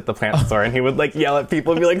I worked at the plant store, and he would like yell at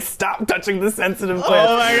people and be like, "Stop touching the sensitive plants."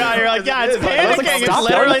 Oh my god, you're like, yeah, it's panicking. Like, it's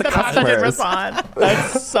literally the pathogen response.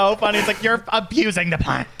 That's so funny. It's like you're abusing the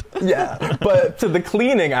plant. Yeah, but to the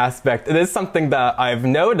cleaning aspect, it is something that I've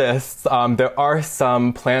noticed. There are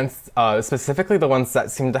some plants, specifically the ones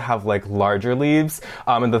that seem to have like larger leaves,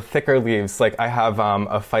 and the thicker leaves. Like I have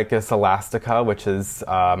a Ficus elastica, which is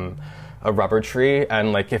a rubber tree,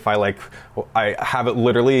 and like if I have it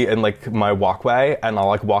literally in like my walkway, and I'll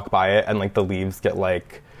like walk by it, and like the leaves get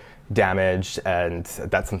like damaged, and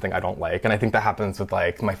that's something I don't like. And I think that happens with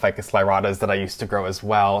like my Ficus liratas that I used to grow as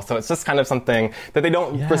well. So it's just kind of something that they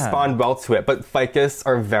don't respond well to it. But Ficus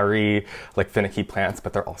are very like finicky plants,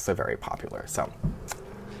 but they're also very popular. So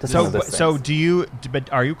do you? But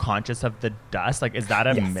are you conscious of the dust? Like, is that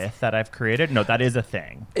a myth that I've created? No, that is a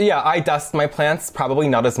thing. Yeah, I dust my plants, probably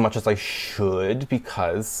not as much as I should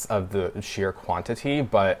because of the sheer quantity.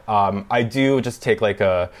 But I do just take like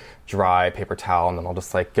a dry paper towel, and then I'll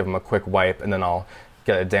just like give them a quick wipe, and then I'll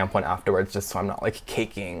get a damp one afterwards, just so I'm not like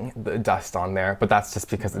caking the dust on there. But that's just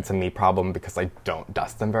because it's a me problem, because I don't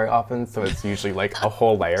dust them very often, so it's usually like a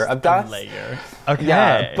whole layer of dust. Okay.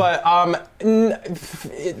 Yeah, but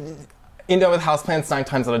you know, with houseplants, 9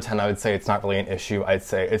 times out of 10, I would say it's not really an issue. I'd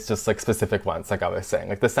say it's just like specific ones, like I was saying.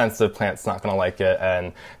 Like the sensitive plant's not going to like it,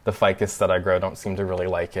 and the ficus that I grow don't seem to really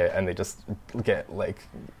like it, and they just get like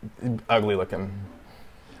ugly looking.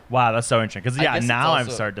 Wow, that's so interesting. Because now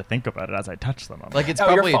I've started to think about it as I touch them. Like it's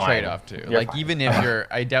probably a trade-off too. You're like fine. Even if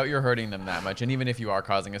I doubt you're hurting them that much, and even if you are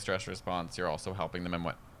causing a stress response, you're also helping them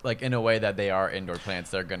in a way that they are indoor plants.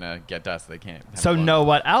 They're gonna get dust. They can't. So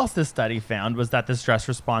what else this study found was that the stress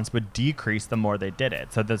response would decrease the more they did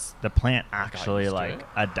it. So the plant actually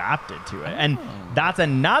adapted to it. And that's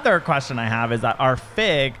another question I have, is that our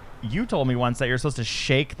fig, you told me once that you're supposed to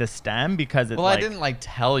shake the stem because it's I didn't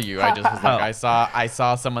tell you. I just was like, I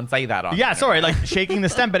saw someone say that on. Yeah, sorry, like shaking the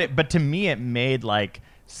stem, but to me it made like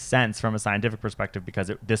sense from a scientific perspective,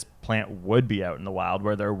 because this plant would be out in the wild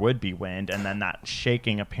where there would be wind, and then that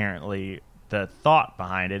shaking, apparently the thought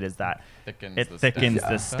behind it is that it thickens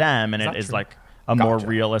the stem, and it is like a more Gotcha.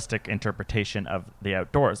 realistic interpretation of the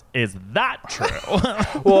outdoors. Is that true?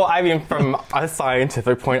 Well, I mean, from a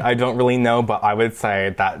scientific point, I don't really know, but I would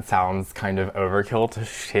say that sounds kind of overkill to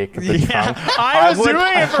shake the trunk. I was doing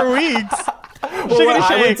it for weeks. Well, what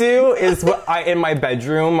I would do is, in my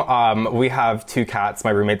bedroom, we have 2 cats.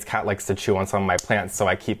 My roommate's cat likes to chew on some of my plants, so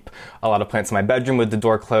I keep a lot of plants in my bedroom with the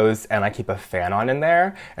door closed, and I keep a fan on in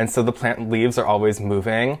there. And so the plant leaves are always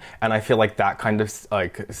moving, and I feel like that kind of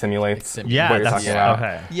like simulates what you're talking about.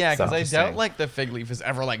 Okay. Yeah, because So- I doubt like the fig leaf is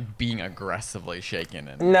ever like being aggressively shaken.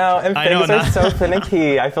 And No, and I know, figs are not- so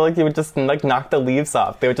finicky. I feel like you would just like knock the leaves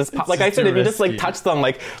off. They would just pop. Like I just said, too if you just like risky. touch them,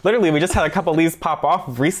 like literally, we just had a couple leaves pop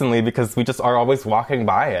off recently because we just are always walking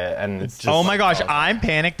by it, and it's just. Oh my gosh, I'm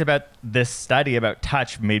panicked about this study about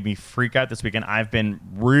touch. Made me freak out this weekend. I've been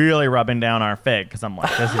really rubbing down our fig because I'm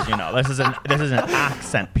like, this is an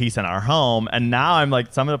accent piece in our home, and now I'm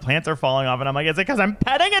like, some of the plants are falling off, and I'm like, is it because I'm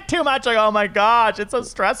petting it too much? Like, oh my gosh, it's so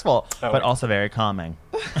stressful, but also very calming.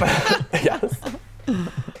 Yes.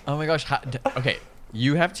 Oh my gosh. Okay,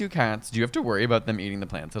 you have 2 cats. Do you have to worry about them eating the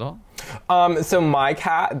plants at all? So my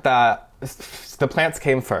cat, the plants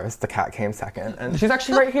came first, the cat came second, and she's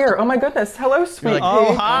actually right here. Oh my goodness, hello, sweetie.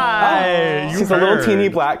 Oh hi, you She's a little heard. teeny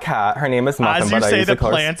black cat. Her name is Muffin, As you but I say, usually the call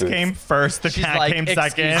her plants Spooks. came first, the cat like, came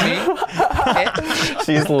 "Excuse second. me?"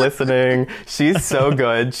 She's listening. She's so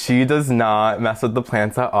good. She does not mess with the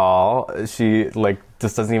plants at all. She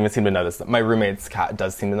just doesn't even seem to notice them. My roommate's cat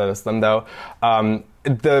does seem to notice them though.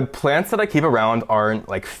 The plants that I keep around aren't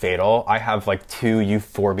like fatal. I have like 2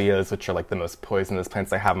 euphorbias, which are like the most poisonous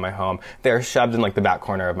plants I have in my home. They're shoved in like the back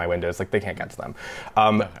corner of my windows. Like they can't get to them.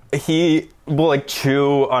 He will like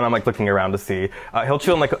chew on, I'm like looking around to see. He'll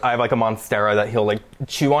chew on like, I have like a monstera that he'll like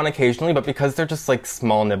chew on occasionally, but because they're just like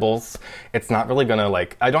small nibbles, it's not really gonna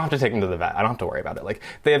like, I don't have to take them to the vet. I don't have to worry about it. Like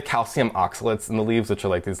they have calcium oxalates in the leaves, which are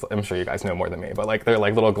like these, I'm sure you guys know more than me, but like they're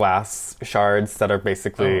like little glass shards that are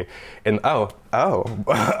basically No,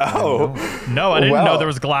 I didn't Well- know there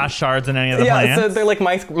was glass shards in any of the yeah, plants. so they're like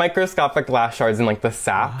microscopic glass shards in like the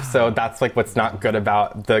sap. So that's like what's not good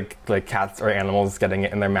about the like cats or animals getting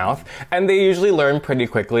it in their mouth. And they usually learn pretty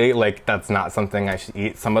quickly. Like that's not something I should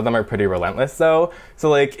eat. Some of them are pretty relentless though. So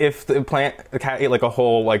like if the cat ate like a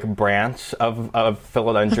whole like branch of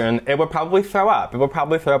philodendron, it would probably throw up. It would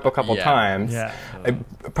probably throw up a couple Yeah. times. Yeah.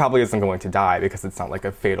 It probably isn't going to die because it's not like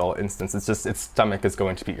a fatal instance. It's just its stomach is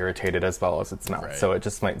going to be irritated as well as its mouth. Right. So it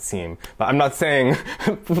just might seem. But I'm not saying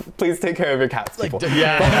please take care of your cats, people.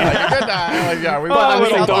 Yeah, we But I'm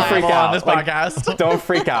saying all don't freak on out. this Like, podcast. don't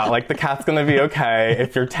freak out. Like the cat's gonna be okay.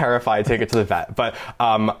 If you're terrified, take it to the vet. But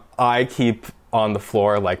I keep on the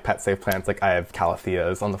floor like pet safe plants. Like I have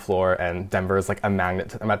calatheas on the floor, and Denver's like a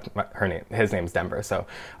magnet. His name's Denver, so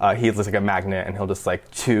he's like a magnet, and he'll just like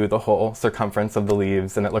chew the whole circumference of the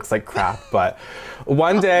leaves, and it looks like crap. But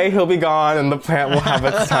one day he'll be gone, and the plant will have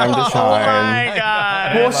its time to Oh shine. my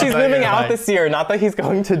god. Well, she's moving out this year. Not that he's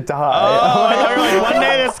going to die. Oh, you're like, one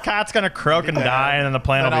day this cat's gonna croak and die, and then the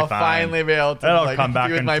plant And will I'll be fine. finally be able to It'll like, come back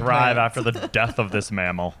be with and my thrive plants. after the death of this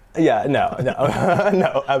mammal. Yeah, no,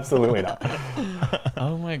 no, absolutely not.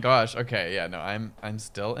 Oh my gosh. Okay, yeah, no, I'm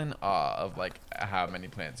still in awe of like how many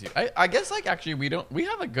plants you. I guess like actually we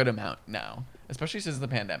have a good amount now, especially since the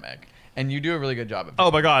pandemic, and you do a really good job of it.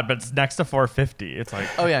 Oh my god, but it's next to 450. It's like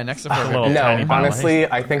Oh yeah, next to little 450. No, tiny pile of honestly,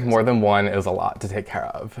 I think more than one is a lot to take care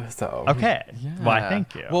of. So okay. Why? Yeah.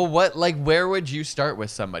 Thank you. Well, where would you start with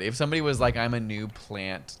somebody? If somebody was like, I'm a new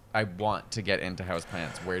plant, I want to get into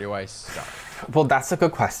houseplants, where do I start? Well, that's a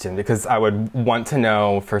good question because I would want to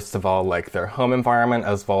know first of all like their home environment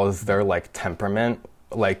as well as their like temperament.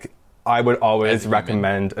 Like I would always As a human.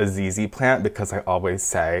 recommend a ZZ plant because I always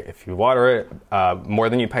say if you water it more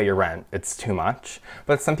than you pay your rent, it's too much.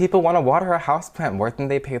 But some people want to water a houseplant more than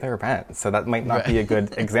they pay their rent, so that might not be a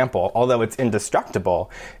good example. Although it's indestructible,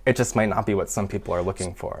 it just might not be what some people are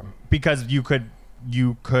looking for. because you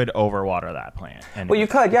could overwater that plant. And Well, you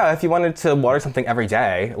could, yeah. If you wanted to water something every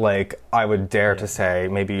day, like I would dare to say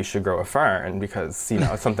maybe you should grow a fern because, you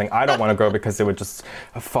know, it's something I don't want to grow because it would just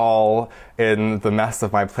fall in the mess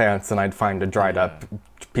of my plants and I'd find a dried up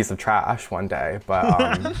piece of trash one day.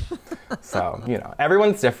 But so, you know,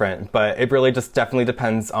 everyone's different, but it really just definitely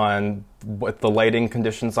depends on what the lighting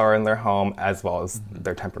conditions are in their home as well as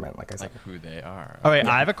their temperament, like I said. Like who they are. Okay,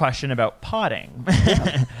 I have a question about potting.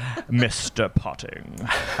 Mr. Potting.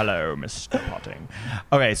 Hello, Mr. Potting.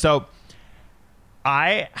 Okay, so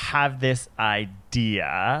I have this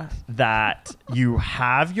idea that you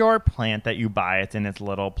have your plant that you buy, it's in its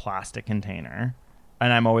little plastic container.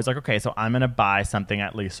 And I'm always like, okay, so I'm going to buy something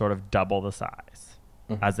at least sort of double the size.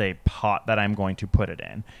 as a pot that I'm going to put it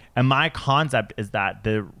in. And my concept is that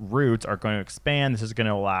the roots are going to expand. This is going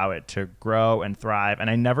to allow it to grow and thrive. And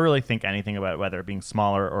I never really think anything about whether it being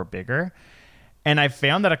smaller or bigger. And I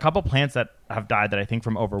found that a couple plants that have died that I think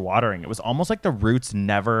from overwatering, it was almost like the roots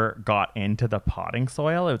never got into the potting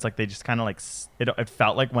soil. It was like they just kind of like, it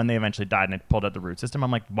felt like when they eventually died and I pulled out the root system, I'm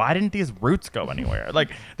like, why didn't these roots go anywhere? Like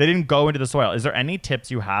they didn't go into the soil. Is there any tips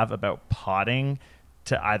you have about potting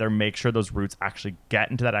to either make sure those roots actually get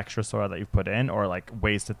into that extra soil that you've put in, or like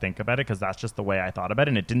ways to think about it? Because that's just the way I thought about it.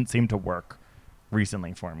 And it didn't seem to work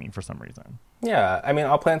recently for me for some reason. Yeah, I mean,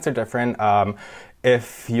 all plants are different.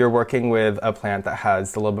 If you're working with a plant that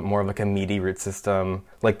has a little bit more of like a meaty root system,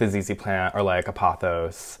 like the ZZ plant or like a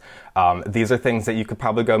pothos, these are things that you could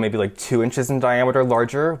probably go maybe like 2 inches in diameter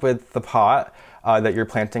larger with the pot that you're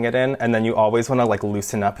planting it in. And then you always want to like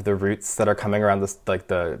loosen up the roots that are coming around this, like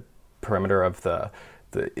the perimeter of the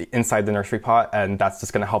inside the nursery pot, and that's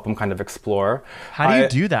just going to help them kind of explore. How do you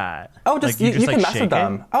do that? Oh, just like, you can mess shake with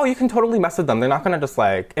them. it? Oh, you can totally mess with them. They're not going to just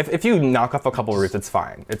like, if you knock off a couple roots, it's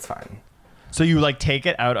fine. It's fine. So you like take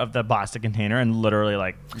it out of the plastic container and literally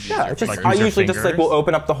like yeah, just like, I use your usually just like fingers? will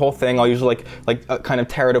open up the whole thing. I'll usually kind of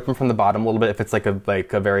tear it open from the bottom a little bit if it's like a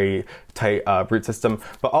very tight root system.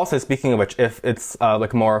 But also, speaking of which, if it's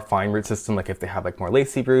like more fine root system, like if they have like more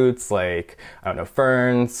lacy roots, like I don't know,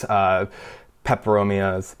 ferns,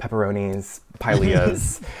 pepperomias,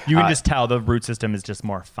 pileas. You can just tell the root system is just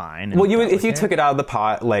more fine. Well, if you took it out of the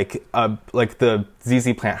pot, like the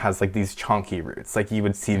ZZ plant has like these chunky roots, like you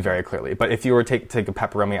would see very clearly. But if you were to take a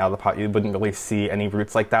peperomia out of the pot, you wouldn't really see any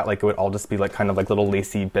roots like that. Like it would all just be like kind of like little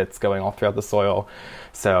lacy bits going all throughout the soil.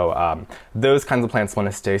 So those kinds of plants want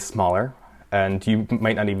to stay smaller. And you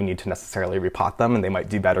might not even need to necessarily repot them, and they might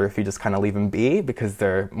do better if you just kind of leave them be because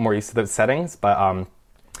they're more used to those settings. But I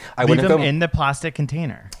leave wouldn't them go in the plastic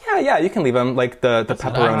container. Yeah, you can leave them like the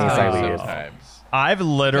pepperonis I leave. Sometimes. I've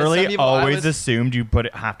literally people- I always was- assumed you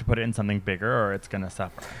have to put it in something bigger or it's gonna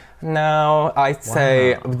suffer. No, I'd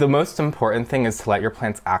say the most important thing is to let your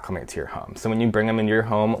plants acclimate to your home. So when you bring them into your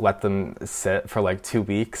home, let them sit for like 2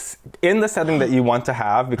 weeks in the setting that you want to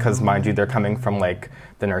have, because mind you, they're coming from like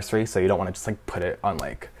the nursery, so you don't want to just like put it on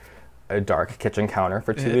like a dark kitchen counter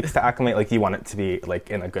for 2 weeks to acclimate. Like you want it to be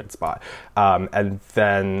like in a good spot. And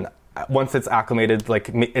then once it's acclimated,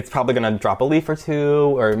 like it's probably going to drop a leaf or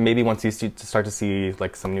two, or maybe once you start to see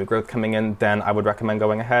like some new growth coming in, then I would recommend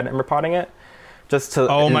going ahead and repotting it. Just to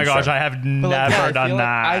Oh my ensure. gosh, I have But, never like, yeah, done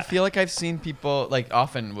that. I feel like I've seen people like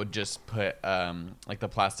often would just put like the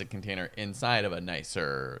plastic container inside of a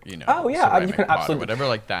nicer, Oh, yeah, ceramic you can pot or absolutely- whatever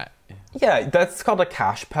like that. Yeah, that's called a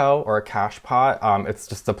cash po or a cash pot. It's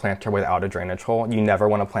just a planter without a drainage hole. You never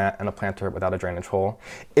want to plant in a planter without a drainage hole.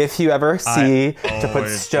 If you ever see to put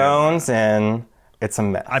always stones in, it's a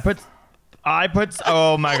myth. I put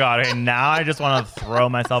oh my god, okay, now I just want to throw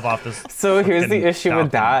myself off this. So here's the fucking issue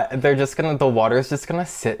with balcony. that. The water is just gonna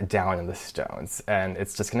sit down in the stones, and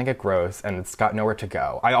it's just gonna get gross, and it's got nowhere to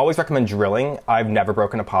go. I always recommend drilling. I've never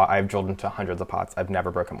broken a pot. I've drilled into hundreds of pots. I've never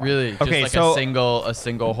broken one. Really? Just Okay, like so- a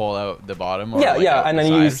single hole out the bottom? Or Yeah, like yeah, out and the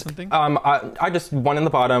then you side or use. something? I just one in the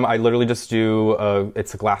bottom. I literally just do.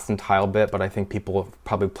 It's a glass and tile bit, but I think people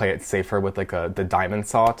probably play it safer with like the diamond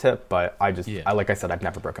saw tip. But like I said, I've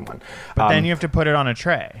never broken one. But then you have to put it on a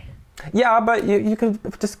tray. Yeah, but you could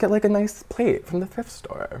just get like a nice plate from the thrift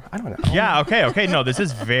store. I don't know. Yeah, okay. No, this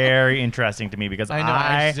is very interesting to me because I know,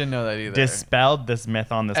 I just didn't know that either. dispelled this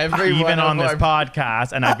myth on this Every even one on of this our-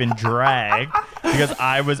 podcast, and I've been dragged because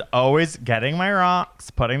I was always getting my rocks,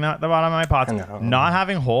 putting them at the bottom of my pots, I know. not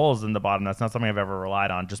having holes in the bottom. That's not something I've ever relied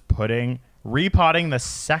on. Just repotting the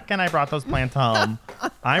second I brought those plants home.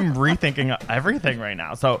 I'm rethinking everything right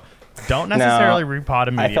now. So don't necessarily repot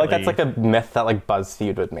immediately. I feel like that's like a myth that like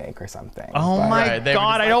BuzzFeed would make or something. Oh But- my Right, they were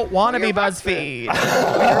god, just I don't want to be BuzzFeed.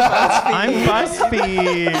 I'm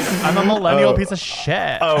BuzzFeed. I'm a millennial piece of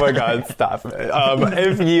shit. Oh my god, stop it.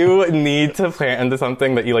 If you need to plant into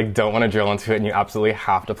something that you like don't want to drill into it and you absolutely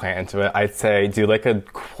have to plant into it, I'd say do like a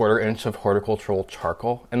 1/4 inch of horticultural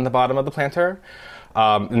charcoal in the bottom of the planter.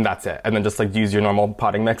 And that's it. And then just like use your normal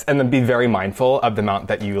potting mix, and then be very mindful of the amount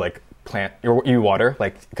that you like plant, you water,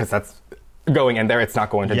 like, because that's going in there, it's not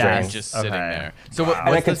going to Yeah, drain. It's just sitting Okay. there. So And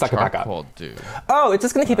what's it can the suck it back up. charcoal do? Oh, it's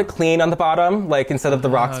just gonna keep it clean on the bottom. Like instead of the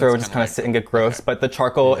rocks where it would it's just kinda kind of sit and get gross. But the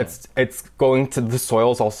charcoal, it's going to the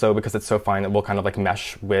soils also, because it's so fine. It will kind of like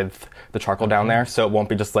mesh with the charcoal down there, so it won't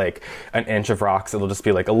be just like an inch of rocks. It'll just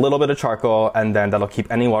be like a little bit of charcoal, and then that'll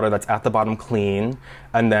keep any water that's at the bottom clean.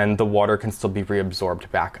 And then the water can still be reabsorbed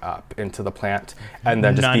back up into the plant. And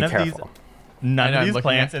then just None be of these- careful. None know, of I'm these looking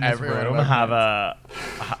plants at in this every one of room our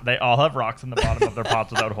have they all have rocks in the bottom of their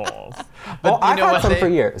pots without holes. Well, you I've know had what, some they- for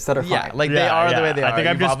years that are Yeah, fine. like they Yeah, are the yeah. way they I are. think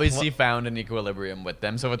I've You've just obviously found an equilibrium with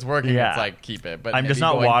them, so it's working. Yeah. It's like keep it, but I'm just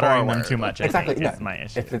maybe not going watering them forward. too much. I Exactly. think No. is my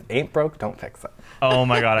issue. If it ain't broke, don't fix it. Oh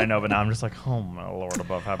my god, I know, but now I'm just like, oh my lord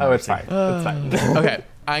above, have Oh, it's mercy. fine. It's fine. Okay,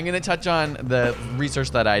 I'm going to touch on the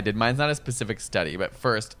research that I did. Mine's not a specific study, but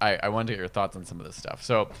first, I wanted to get your thoughts on some of this stuff.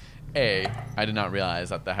 So, I did not realize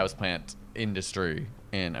that the houseplant industry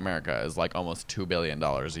in America is like almost $2 billion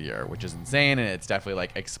a year, which is insane, and it's definitely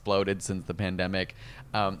like exploded since the pandemic.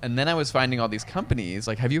 And then I was finding all these companies.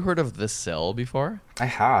 Like, have you heard of The Sill before? I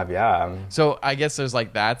have, yeah. So I guess there's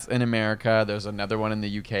like that's in America. There's another one in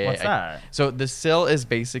the UK. What's that? So The Sill is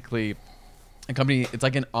basically a company. It's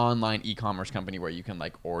like an online e-commerce company where you can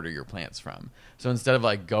like order your plants from. So instead of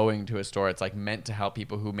like going to a store, it's like meant to help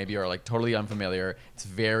people who maybe are like totally unfamiliar. It's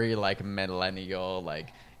very like millennial, like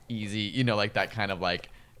easy, you know, like that kind of like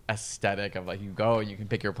aesthetic of like you go and you can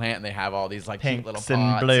pick your plant and they have all these like cute little Pinks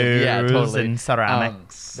pots. and blues yeah, totally. and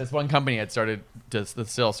ceramics. This one company had started, just The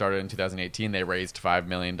Sill started in 2018. They raised $5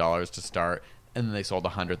 million to start, and then they sold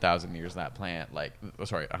 100,000 years of that plant,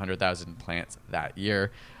 100,000 plants that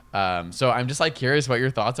year. So I'm just like curious what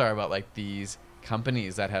your thoughts are about like these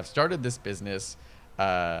companies that have started this business.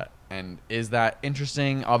 And is that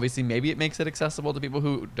interesting? Obviously, maybe it makes it accessible to people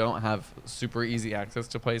who don't have super easy access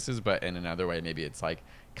to places, but in another way, maybe it's like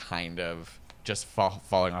kind of just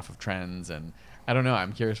falling off of trends. And I don't know.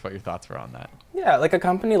 I'm curious what your thoughts were on that. Yeah, like a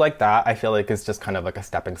company like that, I feel like is just kind of like a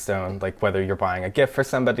stepping stone. Like whether you're buying a gift for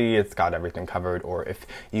somebody, it's got everything covered, or if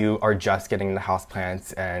you are just getting the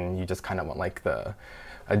houseplants and you just kind of want like a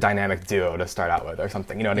dynamic duo to start out with or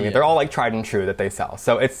something. You know what I mean? Yeah. They're all like tried and true that they sell.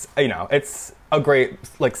 So it's, you know, it's a great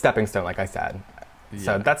like stepping stone, like I said.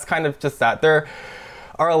 So that's kind of just that. There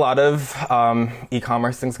are a lot of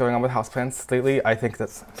e-commerce things going on with houseplants lately. I think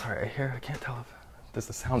that's, sorry, I can't tell if there's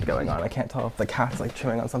a sound going on. I can't tell if the cat's like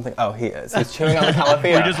chewing on something. Oh, he is. He's chewing on the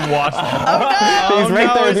calafia. We just watched them. He's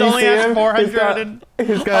right there. It's Do you only see at him? 400.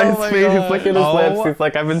 He's got his feet. He's licking his lips. He's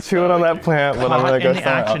like, I've been chewing on that plant, but I'm Caught gonna go in the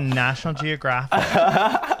somewhere action, else. National Geographic.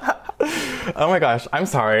 Oh my gosh, I'm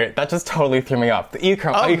sorry. That just totally threw me off. The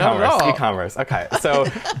not at all. e-commerce. Okay, so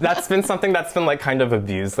that's been something that's been like kind of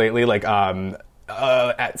abused lately, like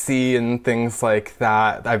Etsy and things like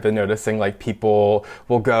that. I've been noticing like people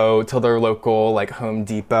will go to their local like Home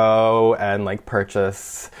Depot and like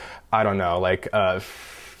purchase, I don't know, like a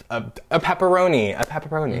pepperoni.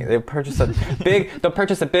 They'll purchase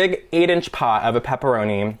a big 8-inch pot of a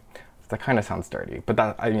pepperoni. That kind of sounds dirty, but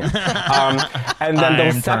that, I mean, and then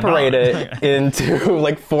they'll separate it into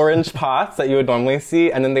like 4-inch pots that you would normally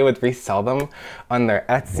see, and then they would resell them on their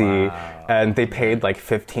Etsy, and they paid like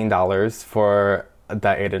 $15 for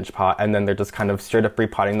that 8-inch pot, and then they're just kind of straight up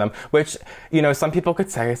repotting them, which, you know, some people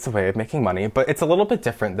could say it's a way of making money, but it's a little bit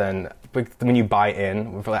different than when you buy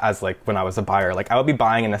in, as like when I was a buyer. Like I would be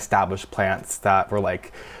buying in established plants that were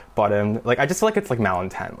like bought in, like I just feel like it's like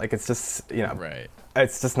malintent, like it's just, you know, Right.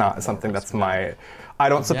 it's just not something that's I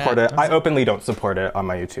don't support it. I openly don't support it on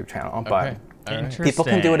my YouTube channel, but people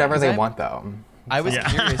can do whatever they want though. I was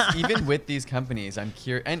curious, even with these companies, I'm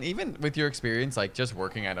curious, and even with your experience, like just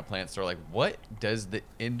working at a plant store, like what does the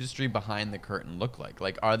industry behind the curtain look like?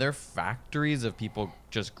 Like, are there factories of people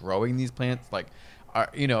just growing these plants? Like,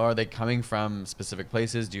 are they coming from specific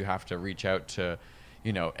places? Do you have to reach out to,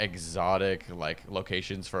 you know, exotic like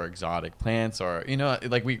locations for exotic plants, or, you know,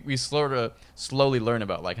 like we slowly learn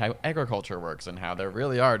about like how agriculture works and how there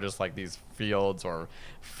really are just like these fields or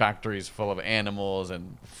factories full of animals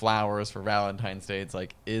and flowers for Valentine's Day. It's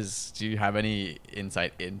like, do you have any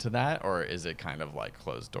insight into that, or is it kind of like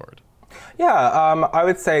closed doored? Yeah, I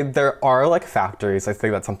would say there are like factories. I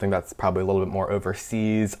think that's something that's probably a little bit more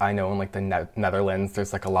overseas. I know in like the Netherlands,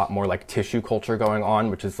 there's like a lot more like tissue culture going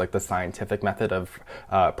on, which is like the scientific method of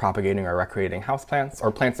propagating or recreating houseplants,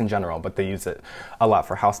 or plants in general, but they use it a lot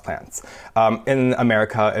for houseplants. In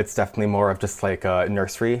America, it's definitely more of just like a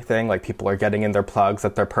nursery thing. Like people are getting in their plugs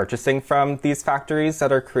that they're purchasing from these factories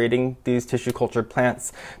that are creating these tissue cultured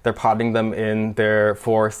plants. They're potting them in their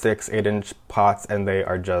 4, 6, 8-inch pots, and they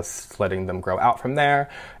are just letting them grow out from there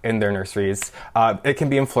in their nurseries. It can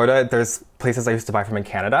be in Florida. There's places I used to buy from in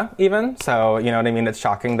Canada even. So, you know what I mean? It's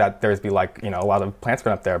shocking that there's a lot of plants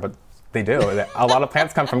grown up there, but they do. A lot of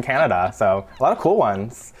plants come from Canada. So a lot of cool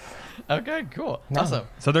ones. Okay, cool. Awesome.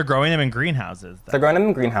 So they're growing them in greenhouses. They're growing them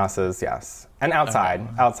in greenhouses, yes. And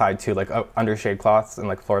outside too, like under shade cloths in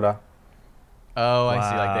like Florida. Oh, I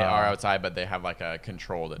see. Like they are outside, but they have like a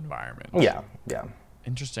controlled environment. Yeah.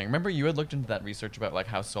 Interesting. Remember you had looked into that research about like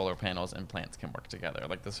how solar panels and plants can work together.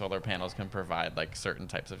 Like the solar panels can provide like certain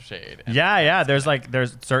types of shade. Yeah.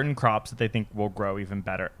 There's certain crops that they think will grow even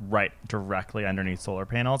better right directly underneath solar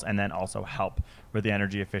panels, and then also help with the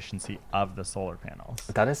energy efficiency of the solar panels.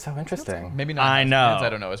 That is so interesting. Maybe not. I know. Plants, I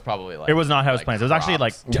don't know. It's probably like It was not house like plants. It was actually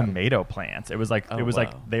like crops. tomato plants. It was like Oh,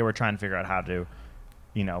 like wow. they were trying to figure out how to,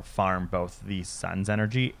 farm both the sun's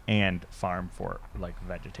energy and farm for like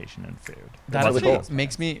vegetation and food. That That's actually really cool.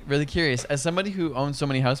 makes me really curious. As somebody who owns so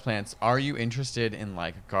many houseplants, are you interested in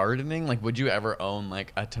like gardening? Like, would you ever own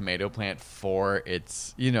like a tomato plant for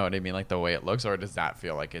its, you know what I mean, like the way it looks, or does that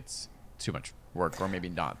feel like it's too much work, or maybe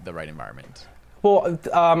not the right environment? Well,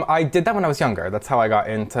 I did that when I was younger. That's how I got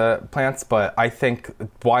into plants. But I think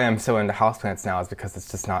why I'm so into houseplants now is because it's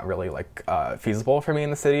just not really like feasible for me in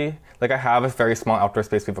the city. Like I have a very small outdoor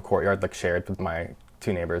space. We have a courtyard like shared with my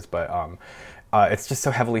 2 neighbors, but it's just so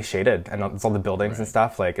heavily shaded, and it's all the buildings and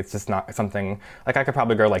stuff. Like it's just not something like I could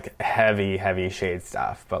probably grow like heavy shade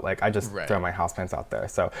stuff. But like I just throw my houseplants out there.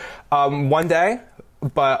 So one day.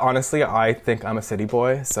 But honestly, I think I'm a city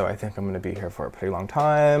boy, so I think I'm going to be here for a pretty long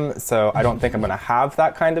time. So I don't think I'm going to have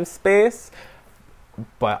that kind of space,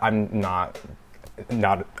 but I'm not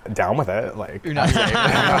down with it. Like You're not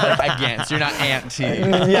against. You're not anti.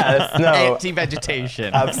 Yes, no.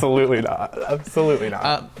 Anti-vegetation. Absolutely not. Absolutely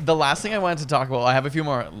not. The last thing I wanted to talk about, I have a few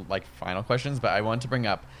more like final questions, but I want to bring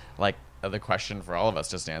up like the question for all of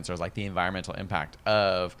us just to answer is like the environmental impact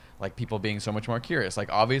of like people being so much more curious.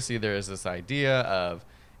 Like obviously there is this idea of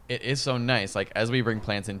it is so nice. Like as we bring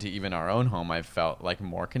plants into even our own home, I've felt like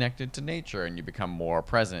more connected to nature, and you become more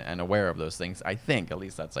present and aware of those things. I think at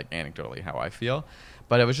least that's like anecdotally how I feel.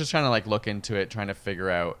 But I was just trying to like look into it, trying to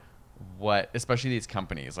figure out what, especially these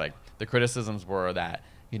companies, like the criticisms were that,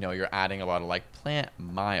 you're adding a lot of like plant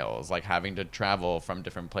miles, like having to travel from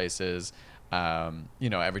different places.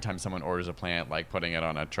 Every time someone orders a plant, like putting it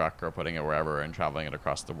on a truck or putting it wherever and traveling it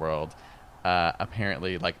across the world.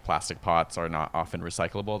 Apparently, like plastic pots are not often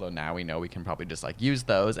recyclable, though now we know we can probably just like use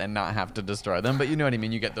those and not have to destroy them. But you know what I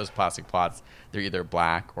mean? You get those plastic pots, they're either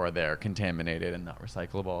black or they're contaminated and not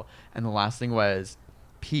recyclable. And the last thing was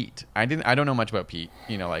peat. I don't know much about peat.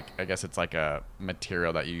 I guess it's like a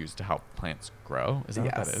material that you use to help plants grow. Is that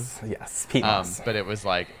what that is? Yes, peat moss. But it was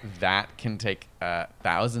like that can take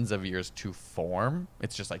thousands of years to form.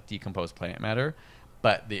 It's just like decomposed plant matter,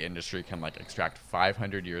 but the industry can like extract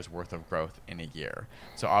 500 years worth of growth in a year.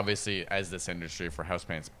 So obviously, as this industry for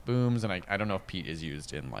houseplants booms, and I don't know if peat is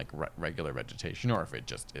used in like regular vegetation or if it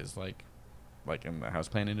just is like in the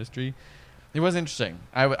houseplant industry. It was interesting.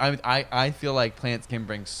 I feel like plants can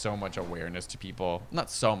bring so much awareness to people. Not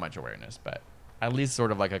so much awareness, but at least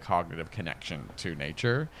sort of like a cognitive connection to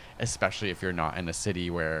nature, especially if you're not in a city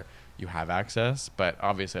where you have access. But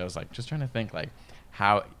obviously I was like just trying to think like,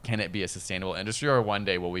 how can it be a sustainable industry, or one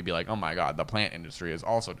day will we be like, oh my God, the plant industry is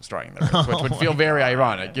also destroying the earth, which would feel very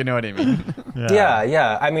ironic. You know what I mean?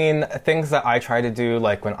 Yeah. I mean, things that I try to do,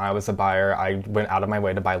 like when I was a buyer, I went out of my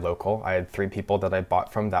way to buy local. I had 3 people that I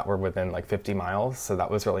bought from that were within like 50 miles. So that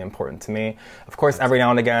was really important to me. Of course, every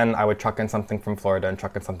now and again, I would truck in something from Florida and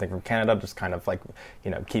truck in something from Canada, just kind of like,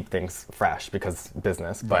 keep things fresh because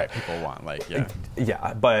business. But people want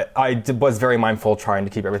Yeah, but I was very mindful trying to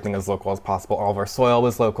keep everything as local as possible. All of our soil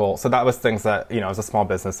was local. So that was things that, as a small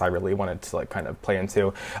business, I really wanted to like kind of play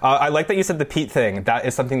into. I like that you said the peat thing. That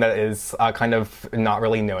is something that is kind of not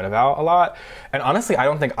really known about a lot. And honestly, I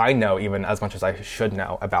don't think I know even as much as I should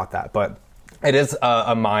know about that. But it is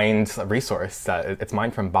a mined resource that it's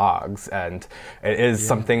mined from bogs, and it is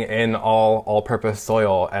something in all-purpose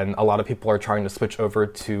soil. And a lot of people are trying to switch over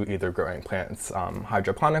to either growing plants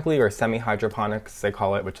hydroponically or semi-hydroponics, they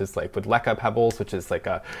call it, which is like with leca pebbles, which is like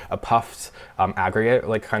a puffed aggregate,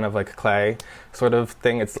 like kind of like clay sort of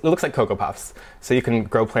thing. It looks like Cocoa Puffs. So you can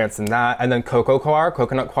grow plants in that. And then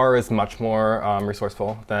coconut coir is much more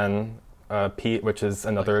resourceful than peat, which is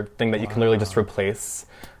another thing that you can literally just replace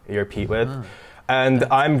your peat with. And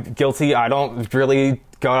I'm guilty. I don't really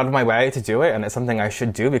go out of my way to do it, and it's something I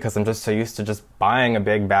should do because I'm just so used to just buying a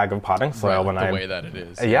big bag of potting soil when the way that it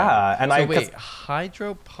is. Yeah, and so wait,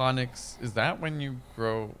 hydroponics, is that when you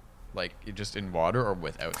grow like just in water or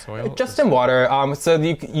without soil? Just in water. So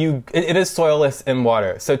it is soilless in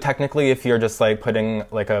water. So technically, if you're just like putting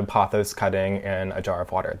like a pothos cutting in a jar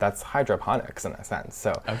of water, that's hydroponics in a sense.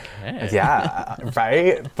 So yeah,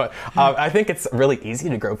 right. But I think it's really easy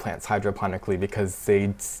to grow plants hydroponically because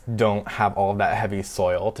they don't have all that heavy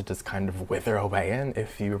soil to just kind of wither away in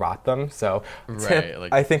if you rot them. So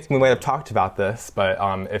I think we might have talked about this, but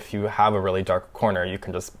if you have a really dark corner, you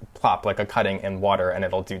can just plop like a cutting in water and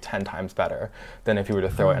it'll do 10 10 times better than if you were to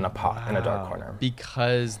throw it in a pot in a dark corner.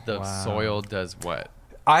 Because the soil does what?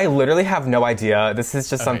 I literally have no idea. This is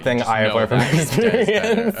just something I have learned from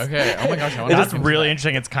experience. Okay. Oh my gosh. That's really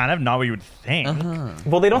interesting. It's kind of not what you would think.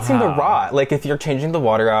 Well, they don't seem to rot. Like, if you're changing the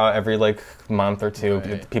water out every, like, month or two,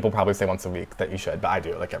 people probably say once a week that you should, but I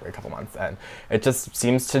do it, like, every couple months. And it just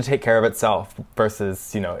seems to take care of itself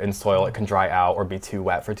versus, you know, in soil it can dry out or be too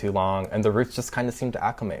wet for too long, and the roots just kind of seem to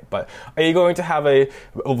acclimate. But are you going to have a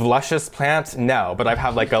luscious plant? No, but I've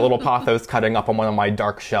had, like, a little pothos cutting up on one of my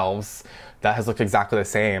dark shelves that has looked exactly the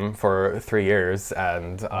same for 3 years,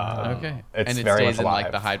 and it's very much alive.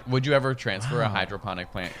 In, like, would you ever transfer a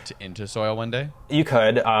hydroponic plant into soil one day? You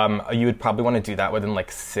could. You would probably want to do that within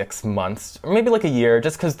like 6 months, or maybe like a year,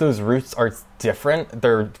 just because those roots are different.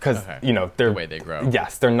 They're they're the way they grow.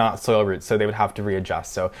 Yes, they're not soil roots, so they would have to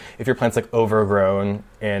readjust. So if your plant's like overgrown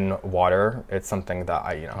in water, it's something that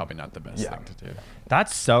probably not the best thing to do.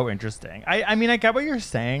 That's so interesting. I mean, I get what you're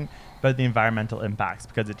saying about the environmental impacts,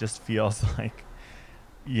 because it just feels like,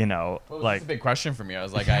 like it's a big question for me. I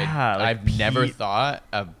was like, I've never thought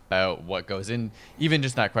about what goes in, even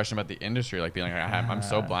just that question about the industry, like being like, I'm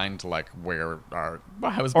so blind to like where our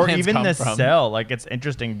how's or plants even come the from. sale. Like, it's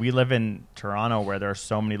interesting. We live in Toronto where there are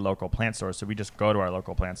so many local plant stores, so we just go to our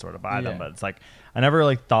local plant store to buy them. But it's like, I never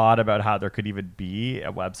really thought about how there could even be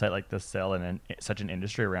a website like this sale and such an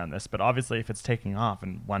industry around this. But obviously, if it's taking off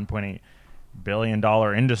in $1.8 billion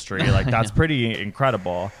industry, like that's pretty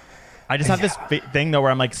incredible. I just have this thing though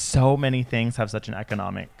where I'm like, so many things have such an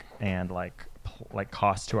economic and like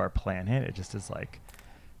cost to our planet. It just is like,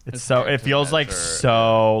 it feels like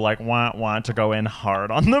so like want to go in hard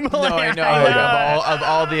on them. No, I know. Of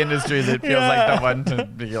all the industries, it feels like the one to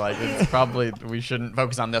be like, it's probably, we shouldn't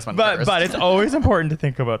focus on this one first. But it's always important to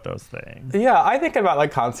think about those things. Yeah, I think about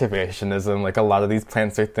like conservationism. Like, a lot of these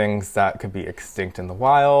plants are things that could be extinct in the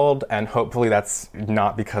wild, and hopefully that's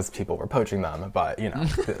not because people were poaching them. But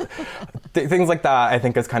things like that, I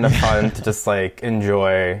think is kind of fun to just like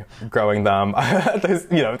enjoy growing them. There's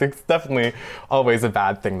definitely always a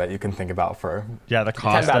bad thing that you can think about for the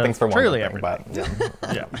cost 10 bad things for one truly thing, everything.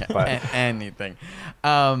 But anything.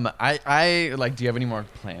 I like, do you have any more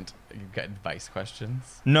plant advice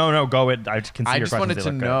questions? No, go it. I can see I your just questions.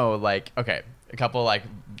 wanted to know, like, okay, a couple like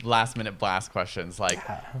last minute blast questions. Like,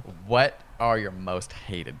 what are your most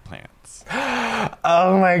hated plants?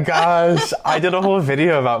 Oh my gosh, I did a whole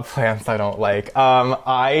video about plants I don't like.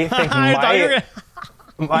 I think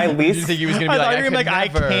my least. Did you think he was going to be like, I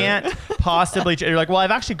can't possibly. You're like, well,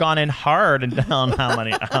 I've actually gone in hard and down how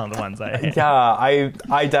the ones I hate. Yeah,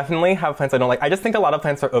 I definitely have plants I don't like. I just think a lot of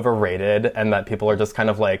plants are overrated, and that people are just kind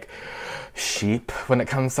of like sheep when it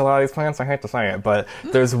comes to a lot of these plants. I hate to say it, but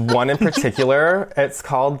there's one in particular. It's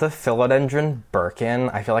called the Philodendron Birkin.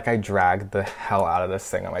 I feel like I drag the hell out of this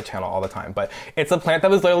thing on my channel all the time, but it's a plant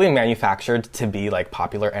that was literally manufactured to be like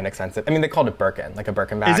popular and expensive. I mean, they called it Birkin, like a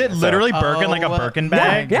Birkin bag. Is it literally Birkin, like a Birkin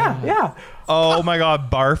bag? Yeah. Oh my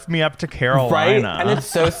God, barf me up to Carolina. Right? And it's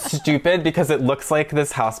so stupid because it looks like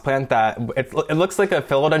this houseplant that it looks like a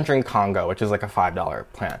Philodendron Congo, which is like a $5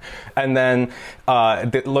 plant. And then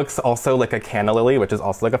it looks also like a canna lily, which is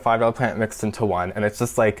also like a $5 plant mixed into one. And it's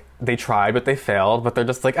just like, they tried, but they failed. But they're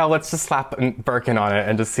just like, oh, let's just slap Birkin on it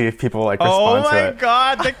and just see if people like respond to it. Oh my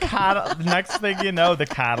God, the next thing you know, the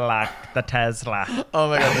Cadillac, the Tesla. Oh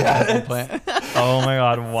my God, the Tesla plant. Oh my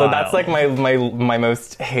God, wow. So that's like my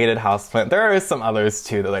most hated houseplant. There are some others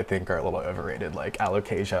too that I think are a little overrated, like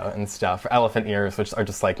alocasia and stuff, or elephant ears, which are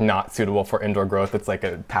just like not suitable for indoor growth. It's like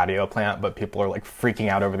a patio plant, but people are like freaking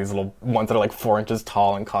out over these little ones that are like 4 inches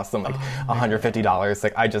tall and cost them like $150.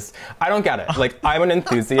 Like, I don't get it. Like, I'm an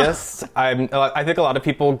enthusiast. I think a lot of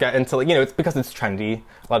people get into, like, it's because it's trendy.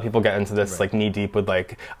 A lot of people get into this like knee deep with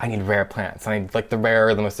like, I need rare plants. I need like the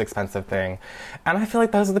rare, the most expensive thing. And I feel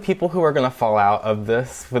like those are the people who are going to fall out of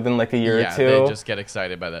this within like a year or two. They just get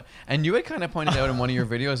excited by that. And you had kind of pointed out in one of your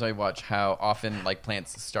videos I watched how often like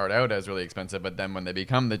plants start out as really expensive, but then when they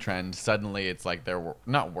become the trend, suddenly it's like they're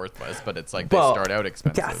not worthless, but it's like they start out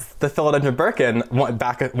expensive. Yes, the Philodendron Birkin,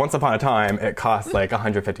 once upon a time, it cost like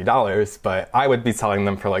 $150, but I would be selling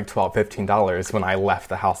them for like $12, $15 when I left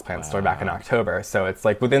the houseplant store back in October. So it's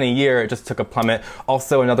like within a year, it just took a plummet.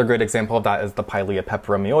 Also, another great example of that is the Pilea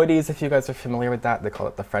peperomioides, if you guys are familiar with that. They call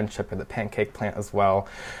it the friendship or the pancake plant as well.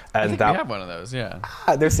 And I think we have one of those, yeah.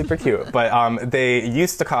 They're super cute, but they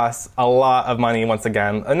used to cost a lot of money, once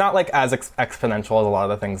again. Not like as exponential as a lot of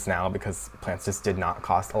the things now, because plants just did not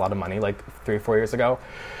cost a lot of money like 3 or 4 years ago.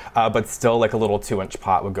 but still like a little 2-inch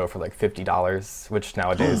pot would go for like $50, which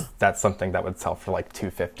nowadays that's something that would sell for like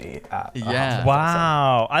 $250 at Yeah.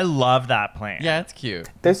 Wow. I love that plant. Yeah, it's cute.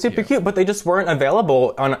 They're super cute, but they just weren't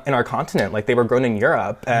available in our continent. Like they were grown in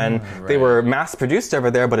Europe and they were mass produced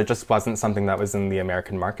over there, but it just wasn't something that was in the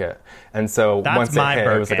American market. And so That's once it my hit,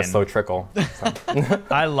 it was like a Birkin. slow trickle. So.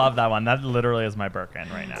 I love that one. That literally is my Birkin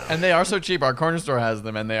right now. And they are so cheap. Our corner store has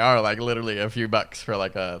them, and they are like literally a few bucks for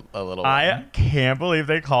like a little I one. can't believe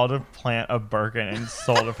they called a plant a Birkin and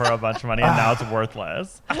sold it for a bunch of money, and now it's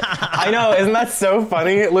worthless. I know, isn't that so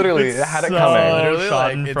funny? Literally, it had it so- coming. Literally,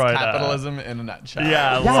 like, it's Schadenfreude. capitalism in a nutshell.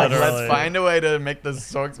 Yeah, Yeah, literally. Let's find a way to make this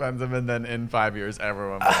so expensive, and then in 5 years,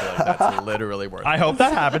 everyone will be like, that's literally worth it. I hope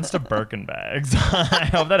that happens to Birkin bags. I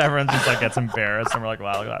hope that everyone just like gets embarrassed and we're like,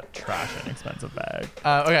 wow, look at that trash and expensive bag.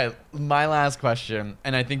 Okay, my last question,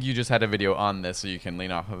 and I think you just had a video on this, so you can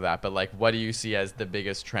lean off of that. But like, what do you see as the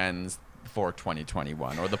biggest trends for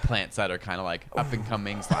 2021, or the plants that are kind of like up and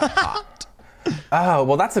coming / hot? Oh,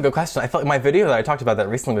 well, that's a good question. I felt like my video that I talked about that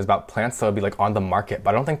recently was about plants that would be like on the market,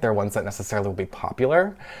 but I don't think they're ones that necessarily will be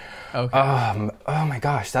popular. Okay. Oh my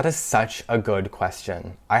gosh, that is such a good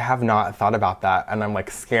question. I have not thought about that, and I'm like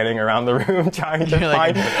scanning around the room trying to You're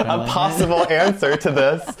like, find a possible answer to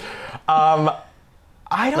this.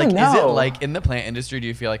 I don't Like, know. is it like in the plant industry? Do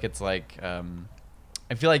you feel like it's like?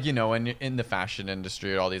 I feel like, you know, when you're in the fashion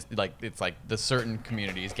industry, all these, like, it's like the certain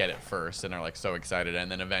communities get it first and are like so excited,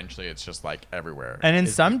 and then eventually it's just like everywhere. And in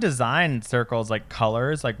some design circles, like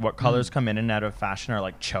colors, like what colors come in and out of fashion are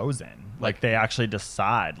like chosen. Like they actually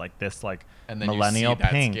decide, like this, like and then millennial you see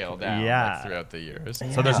that pink. scale down like, throughout the years.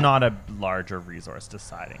 So there's not a larger resource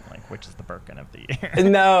deciding like which is the Birkin of the year.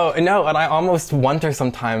 No, and I almost wonder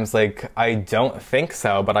sometimes, like, I don't think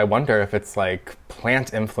so, but I wonder if it's like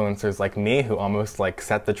plant influencers like me who almost like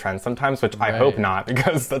set the trend sometimes, which I hope not,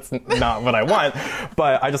 because that's not what I want.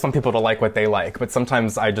 But I just want people to like what they like. But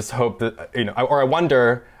sometimes I just hope that, you know, or I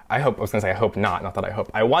wonder. I was gonna say I hope not that I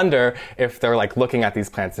hope. I wonder if they're like looking at these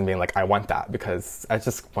plants and being like, I want that, because I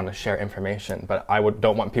just want to share information. But I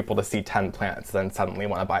don't want people to see 10 plants, then suddenly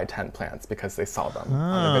want to buy 10 plants because they saw them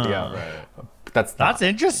on the video. Right. That's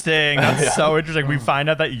interesting. That's so interesting. We find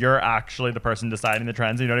out that you're actually the person deciding the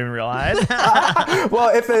trends and you don't even realize. Well,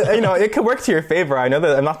 if it, you know, it could work to your favor. I know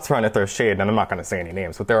that I'm not trying to throw shade, and I'm not going to say any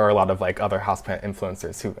names, but there are a lot of like other houseplant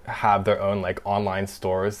influencers who have their own like online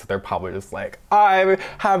stores. So they're probably just like, I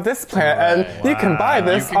have this plant, and you can buy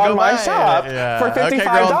this can on go my buy shop it. for Okay,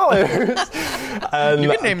 $55. And You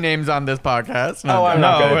can name names on this podcast. Oh, I'm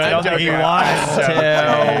not No, gonna I don't think he joking. wants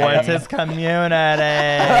to. It's his community.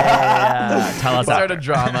 Tell us Start after. a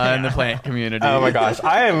drama in the plant community. Oh my gosh,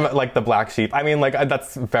 I am like the black sheep. I mean, like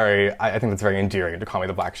that's very, I think that's very endearing to call me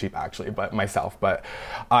the black sheep actually, but myself. But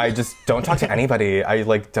I just don't talk to anybody. I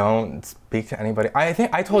like don't speak to anybody. I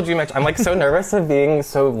think I told you, Mitch, I'm like so nervous of being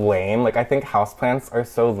so lame. Like I think houseplants are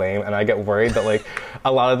so lame, and I get worried that like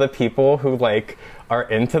a lot of the people who like are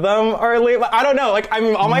into them are lame. I don't know. Like I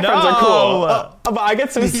mean, all my friends are cool, but I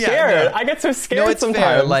get so scared. no. I get so scared No, it's sometimes.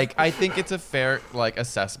 fair. Like, I think it's a fair like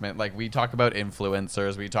assessment. Like, we talk about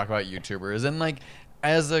influencers, we talk about YouTubers, and like,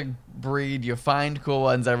 as a breed, you find cool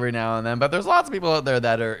ones every now and then. But there's lots of people out there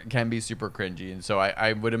that can be super cringy. And so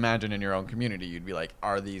I would imagine in your own community, you'd be like,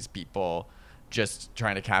 are these people just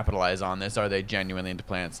trying to capitalize on this? Are they genuinely into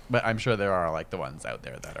plants? But I'm sure there are like the ones out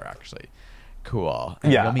there that are actually cool.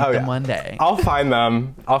 And Yeah, you'll meet oh, them yeah. one day. I'll find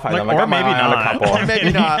them. I Like, got or my maybe eye on a not. couple. Or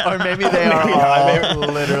maybe not. Or maybe they are all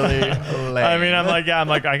literally lame. I mean,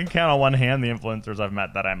 I can count on one hand the influencers I've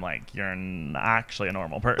met that I'm like, you're actually a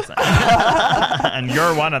normal person. And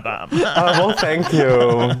you're one of them. Well, thank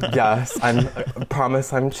you. Yes, I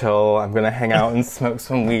promise I'm chill. I'm going to hang out and smoke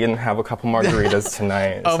some weed and have a couple margaritas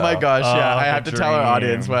tonight. Oh my gosh, yeah. Oh, I have the to tell our dream.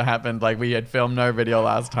 audience what happened. Like, we had filmed our video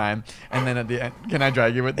last time, and then at the end, can I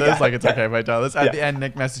drag you with this? Like, it's okay if I tell this? At the end,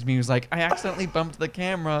 Nick messaged me. He was like, I accidentally bumped the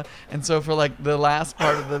camera, and so for like the last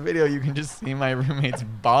part of the video, you can just see my roommate's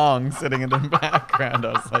bong sitting in the background.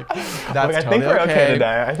 I was like, that's I totally think we're okay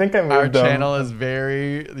today. I think I moved Our them. channel is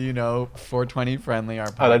very, 420 friendly. Our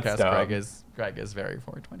Oh, that's podcast, dope. Greg is very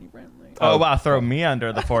 420 friendly. Oh, wow. Throw me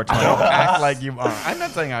under the 420. Don't act like you are. I'm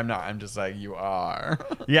not saying I'm not. I'm just saying you are.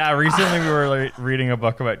 Yeah, recently we were reading a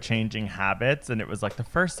book about changing habits, and it was like the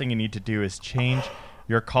first thing you need to do is change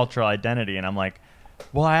your cultural identity. And I'm like,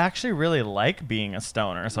 well, I actually really like being a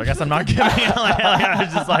stoner, so I guess I'm not giving it. I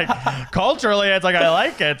was just like, culturally, it's like I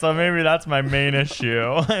like it, so maybe that's my main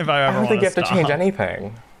issue. If I I ever don't want think you have to stop. change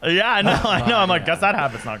anything. Yeah, I know. I'm like, guess that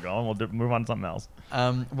habit's not going. We'll move on to something else.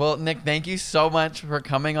 Well, Nick, thank you so much for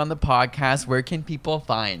coming on the podcast. Where can people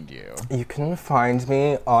find you? You can find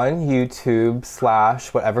me on YouTube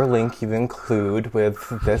 / whatever link you include with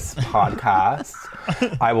this podcast.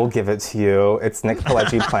 I will give it to you. It's Nick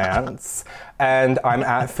Pileggi Plants. And I'm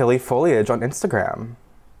at Philly Foliage on Instagram.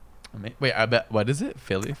 Wait, I bet, what is it?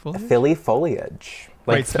 Philly Foliage? Philly Foliage.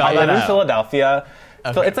 Wait, spell I that live in out. Philadelphia.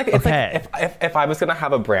 Okay. So it's like Okay. if I was gonna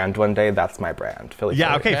have a brand one day, that's my brand. Philly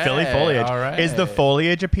Yeah, Foliage. okay, Philly Foliage. all right. Is the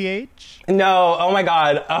foliage a PH? No, oh my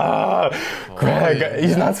God. Greg,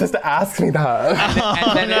 you're not supposed to ask me that.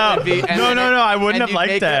 And then no. it would be, No, I wouldn't have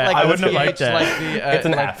liked it. I wouldn't have liked it. Like the, It's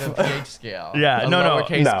an like F. the PH scale. Yeah, A no.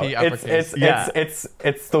 lowercase No, p, uppercase.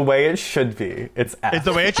 it's the way it should be. It's F. It's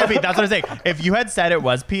the way it should be. That's what I'm saying. If you had said it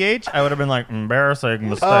was PH, I would have been like, embarrassing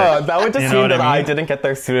mistake. That would just You know mean what that I I mean? didn't get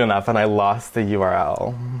there soon enough and I lost the URL.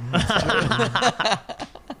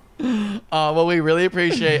 Well, we really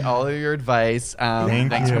appreciate all of your advice.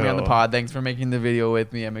 Thanks for being on the you. pod. Thanks for making the video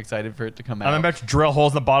with me. I'm excited for it to come out. I'm about to drill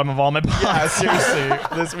holes in the bottom of all my pots. Yeah,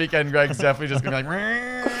 seriously. This weekend, Greg's definitely just gonna be like,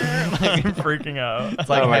 I'm freaking out. it's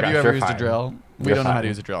like, Oh my have gosh, you ever you're used a fine. drill? We You're don't know how fine. to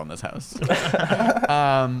use a drill in this house.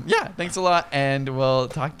 Yeah, thanks a lot, and we'll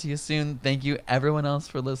talk to you soon. Thank you, everyone else,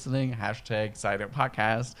 for listening. #SideNote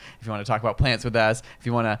Podcast. If you want to talk about plants with us, if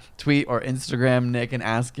you want to tweet or Instagram Nick and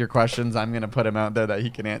ask your questions, I'm going to put him out there that he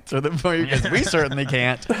can answer them for you because we certainly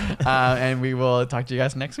can't. And we will talk to you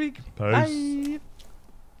guys next week. Peace. Bye.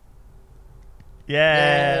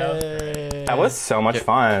 Yeah. Yay. That was so much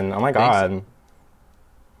fun. Oh my God.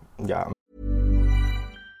 Yeah.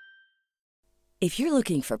 If you're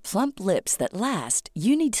looking for plump lips that last,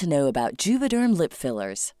 you need to know about Juvederm lip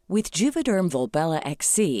fillers. With Juvederm Volbella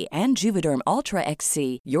XC and Juvederm Ultra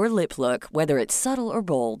XC, your lip look, whether it's subtle or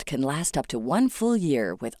bold, can last up to 1 full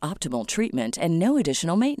year with optimal treatment and no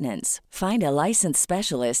additional maintenance. Find a licensed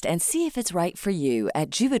specialist and see if it's right for you at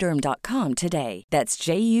Juvederm.com today. That's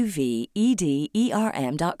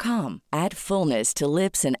JUVEDERM.com. Add fullness to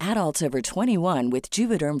lips in adults over 21 with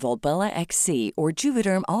Juvederm Volbella XC or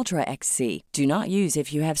Juvederm Ultra XC. Do not use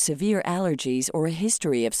if you have severe allergies or a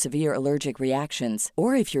history of severe allergic reactions,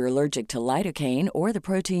 or if you're allergic to lidocaine or the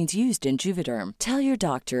proteins used in Juvederm. Tell your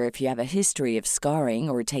doctor if you have a history of scarring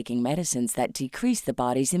or taking medicines that decrease the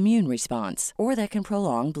body's immune response or that can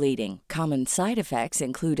prolong bleeding. Common side effects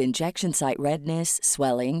include injection site redness,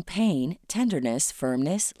 swelling, pain, tenderness,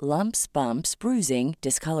 firmness, lumps, bumps, bruising,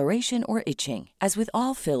 discoloration, or itching. As with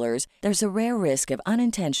all fillers, there's a rare risk of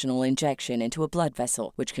unintentional injection into a blood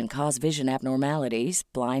vessel, which can cause vision abnormalities,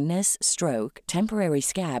 blindness, stroke, temporary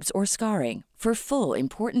scabs, or scarring. For full,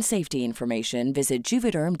 important safety information, visit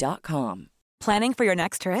Juvederm.com. Planning for your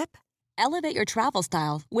next trip? Elevate your travel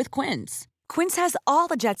style with Quince. Quince has all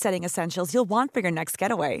the jet-setting essentials you'll want for your next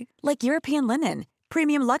getaway, like European linen,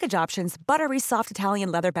 premium luggage options, buttery soft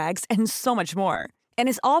Italian leather bags, and so much more. And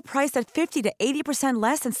is all priced at 50 to 80%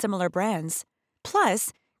 less than similar brands.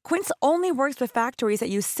 Plus, Quince only works with factories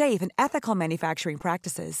that use safe and ethical manufacturing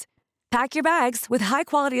practices. Pack your bags with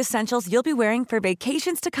high-quality essentials you'll be wearing for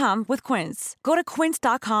vacations to come with Quince. Go to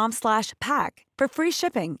quince.com/pack for free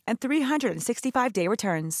shipping and 365-day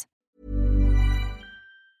returns.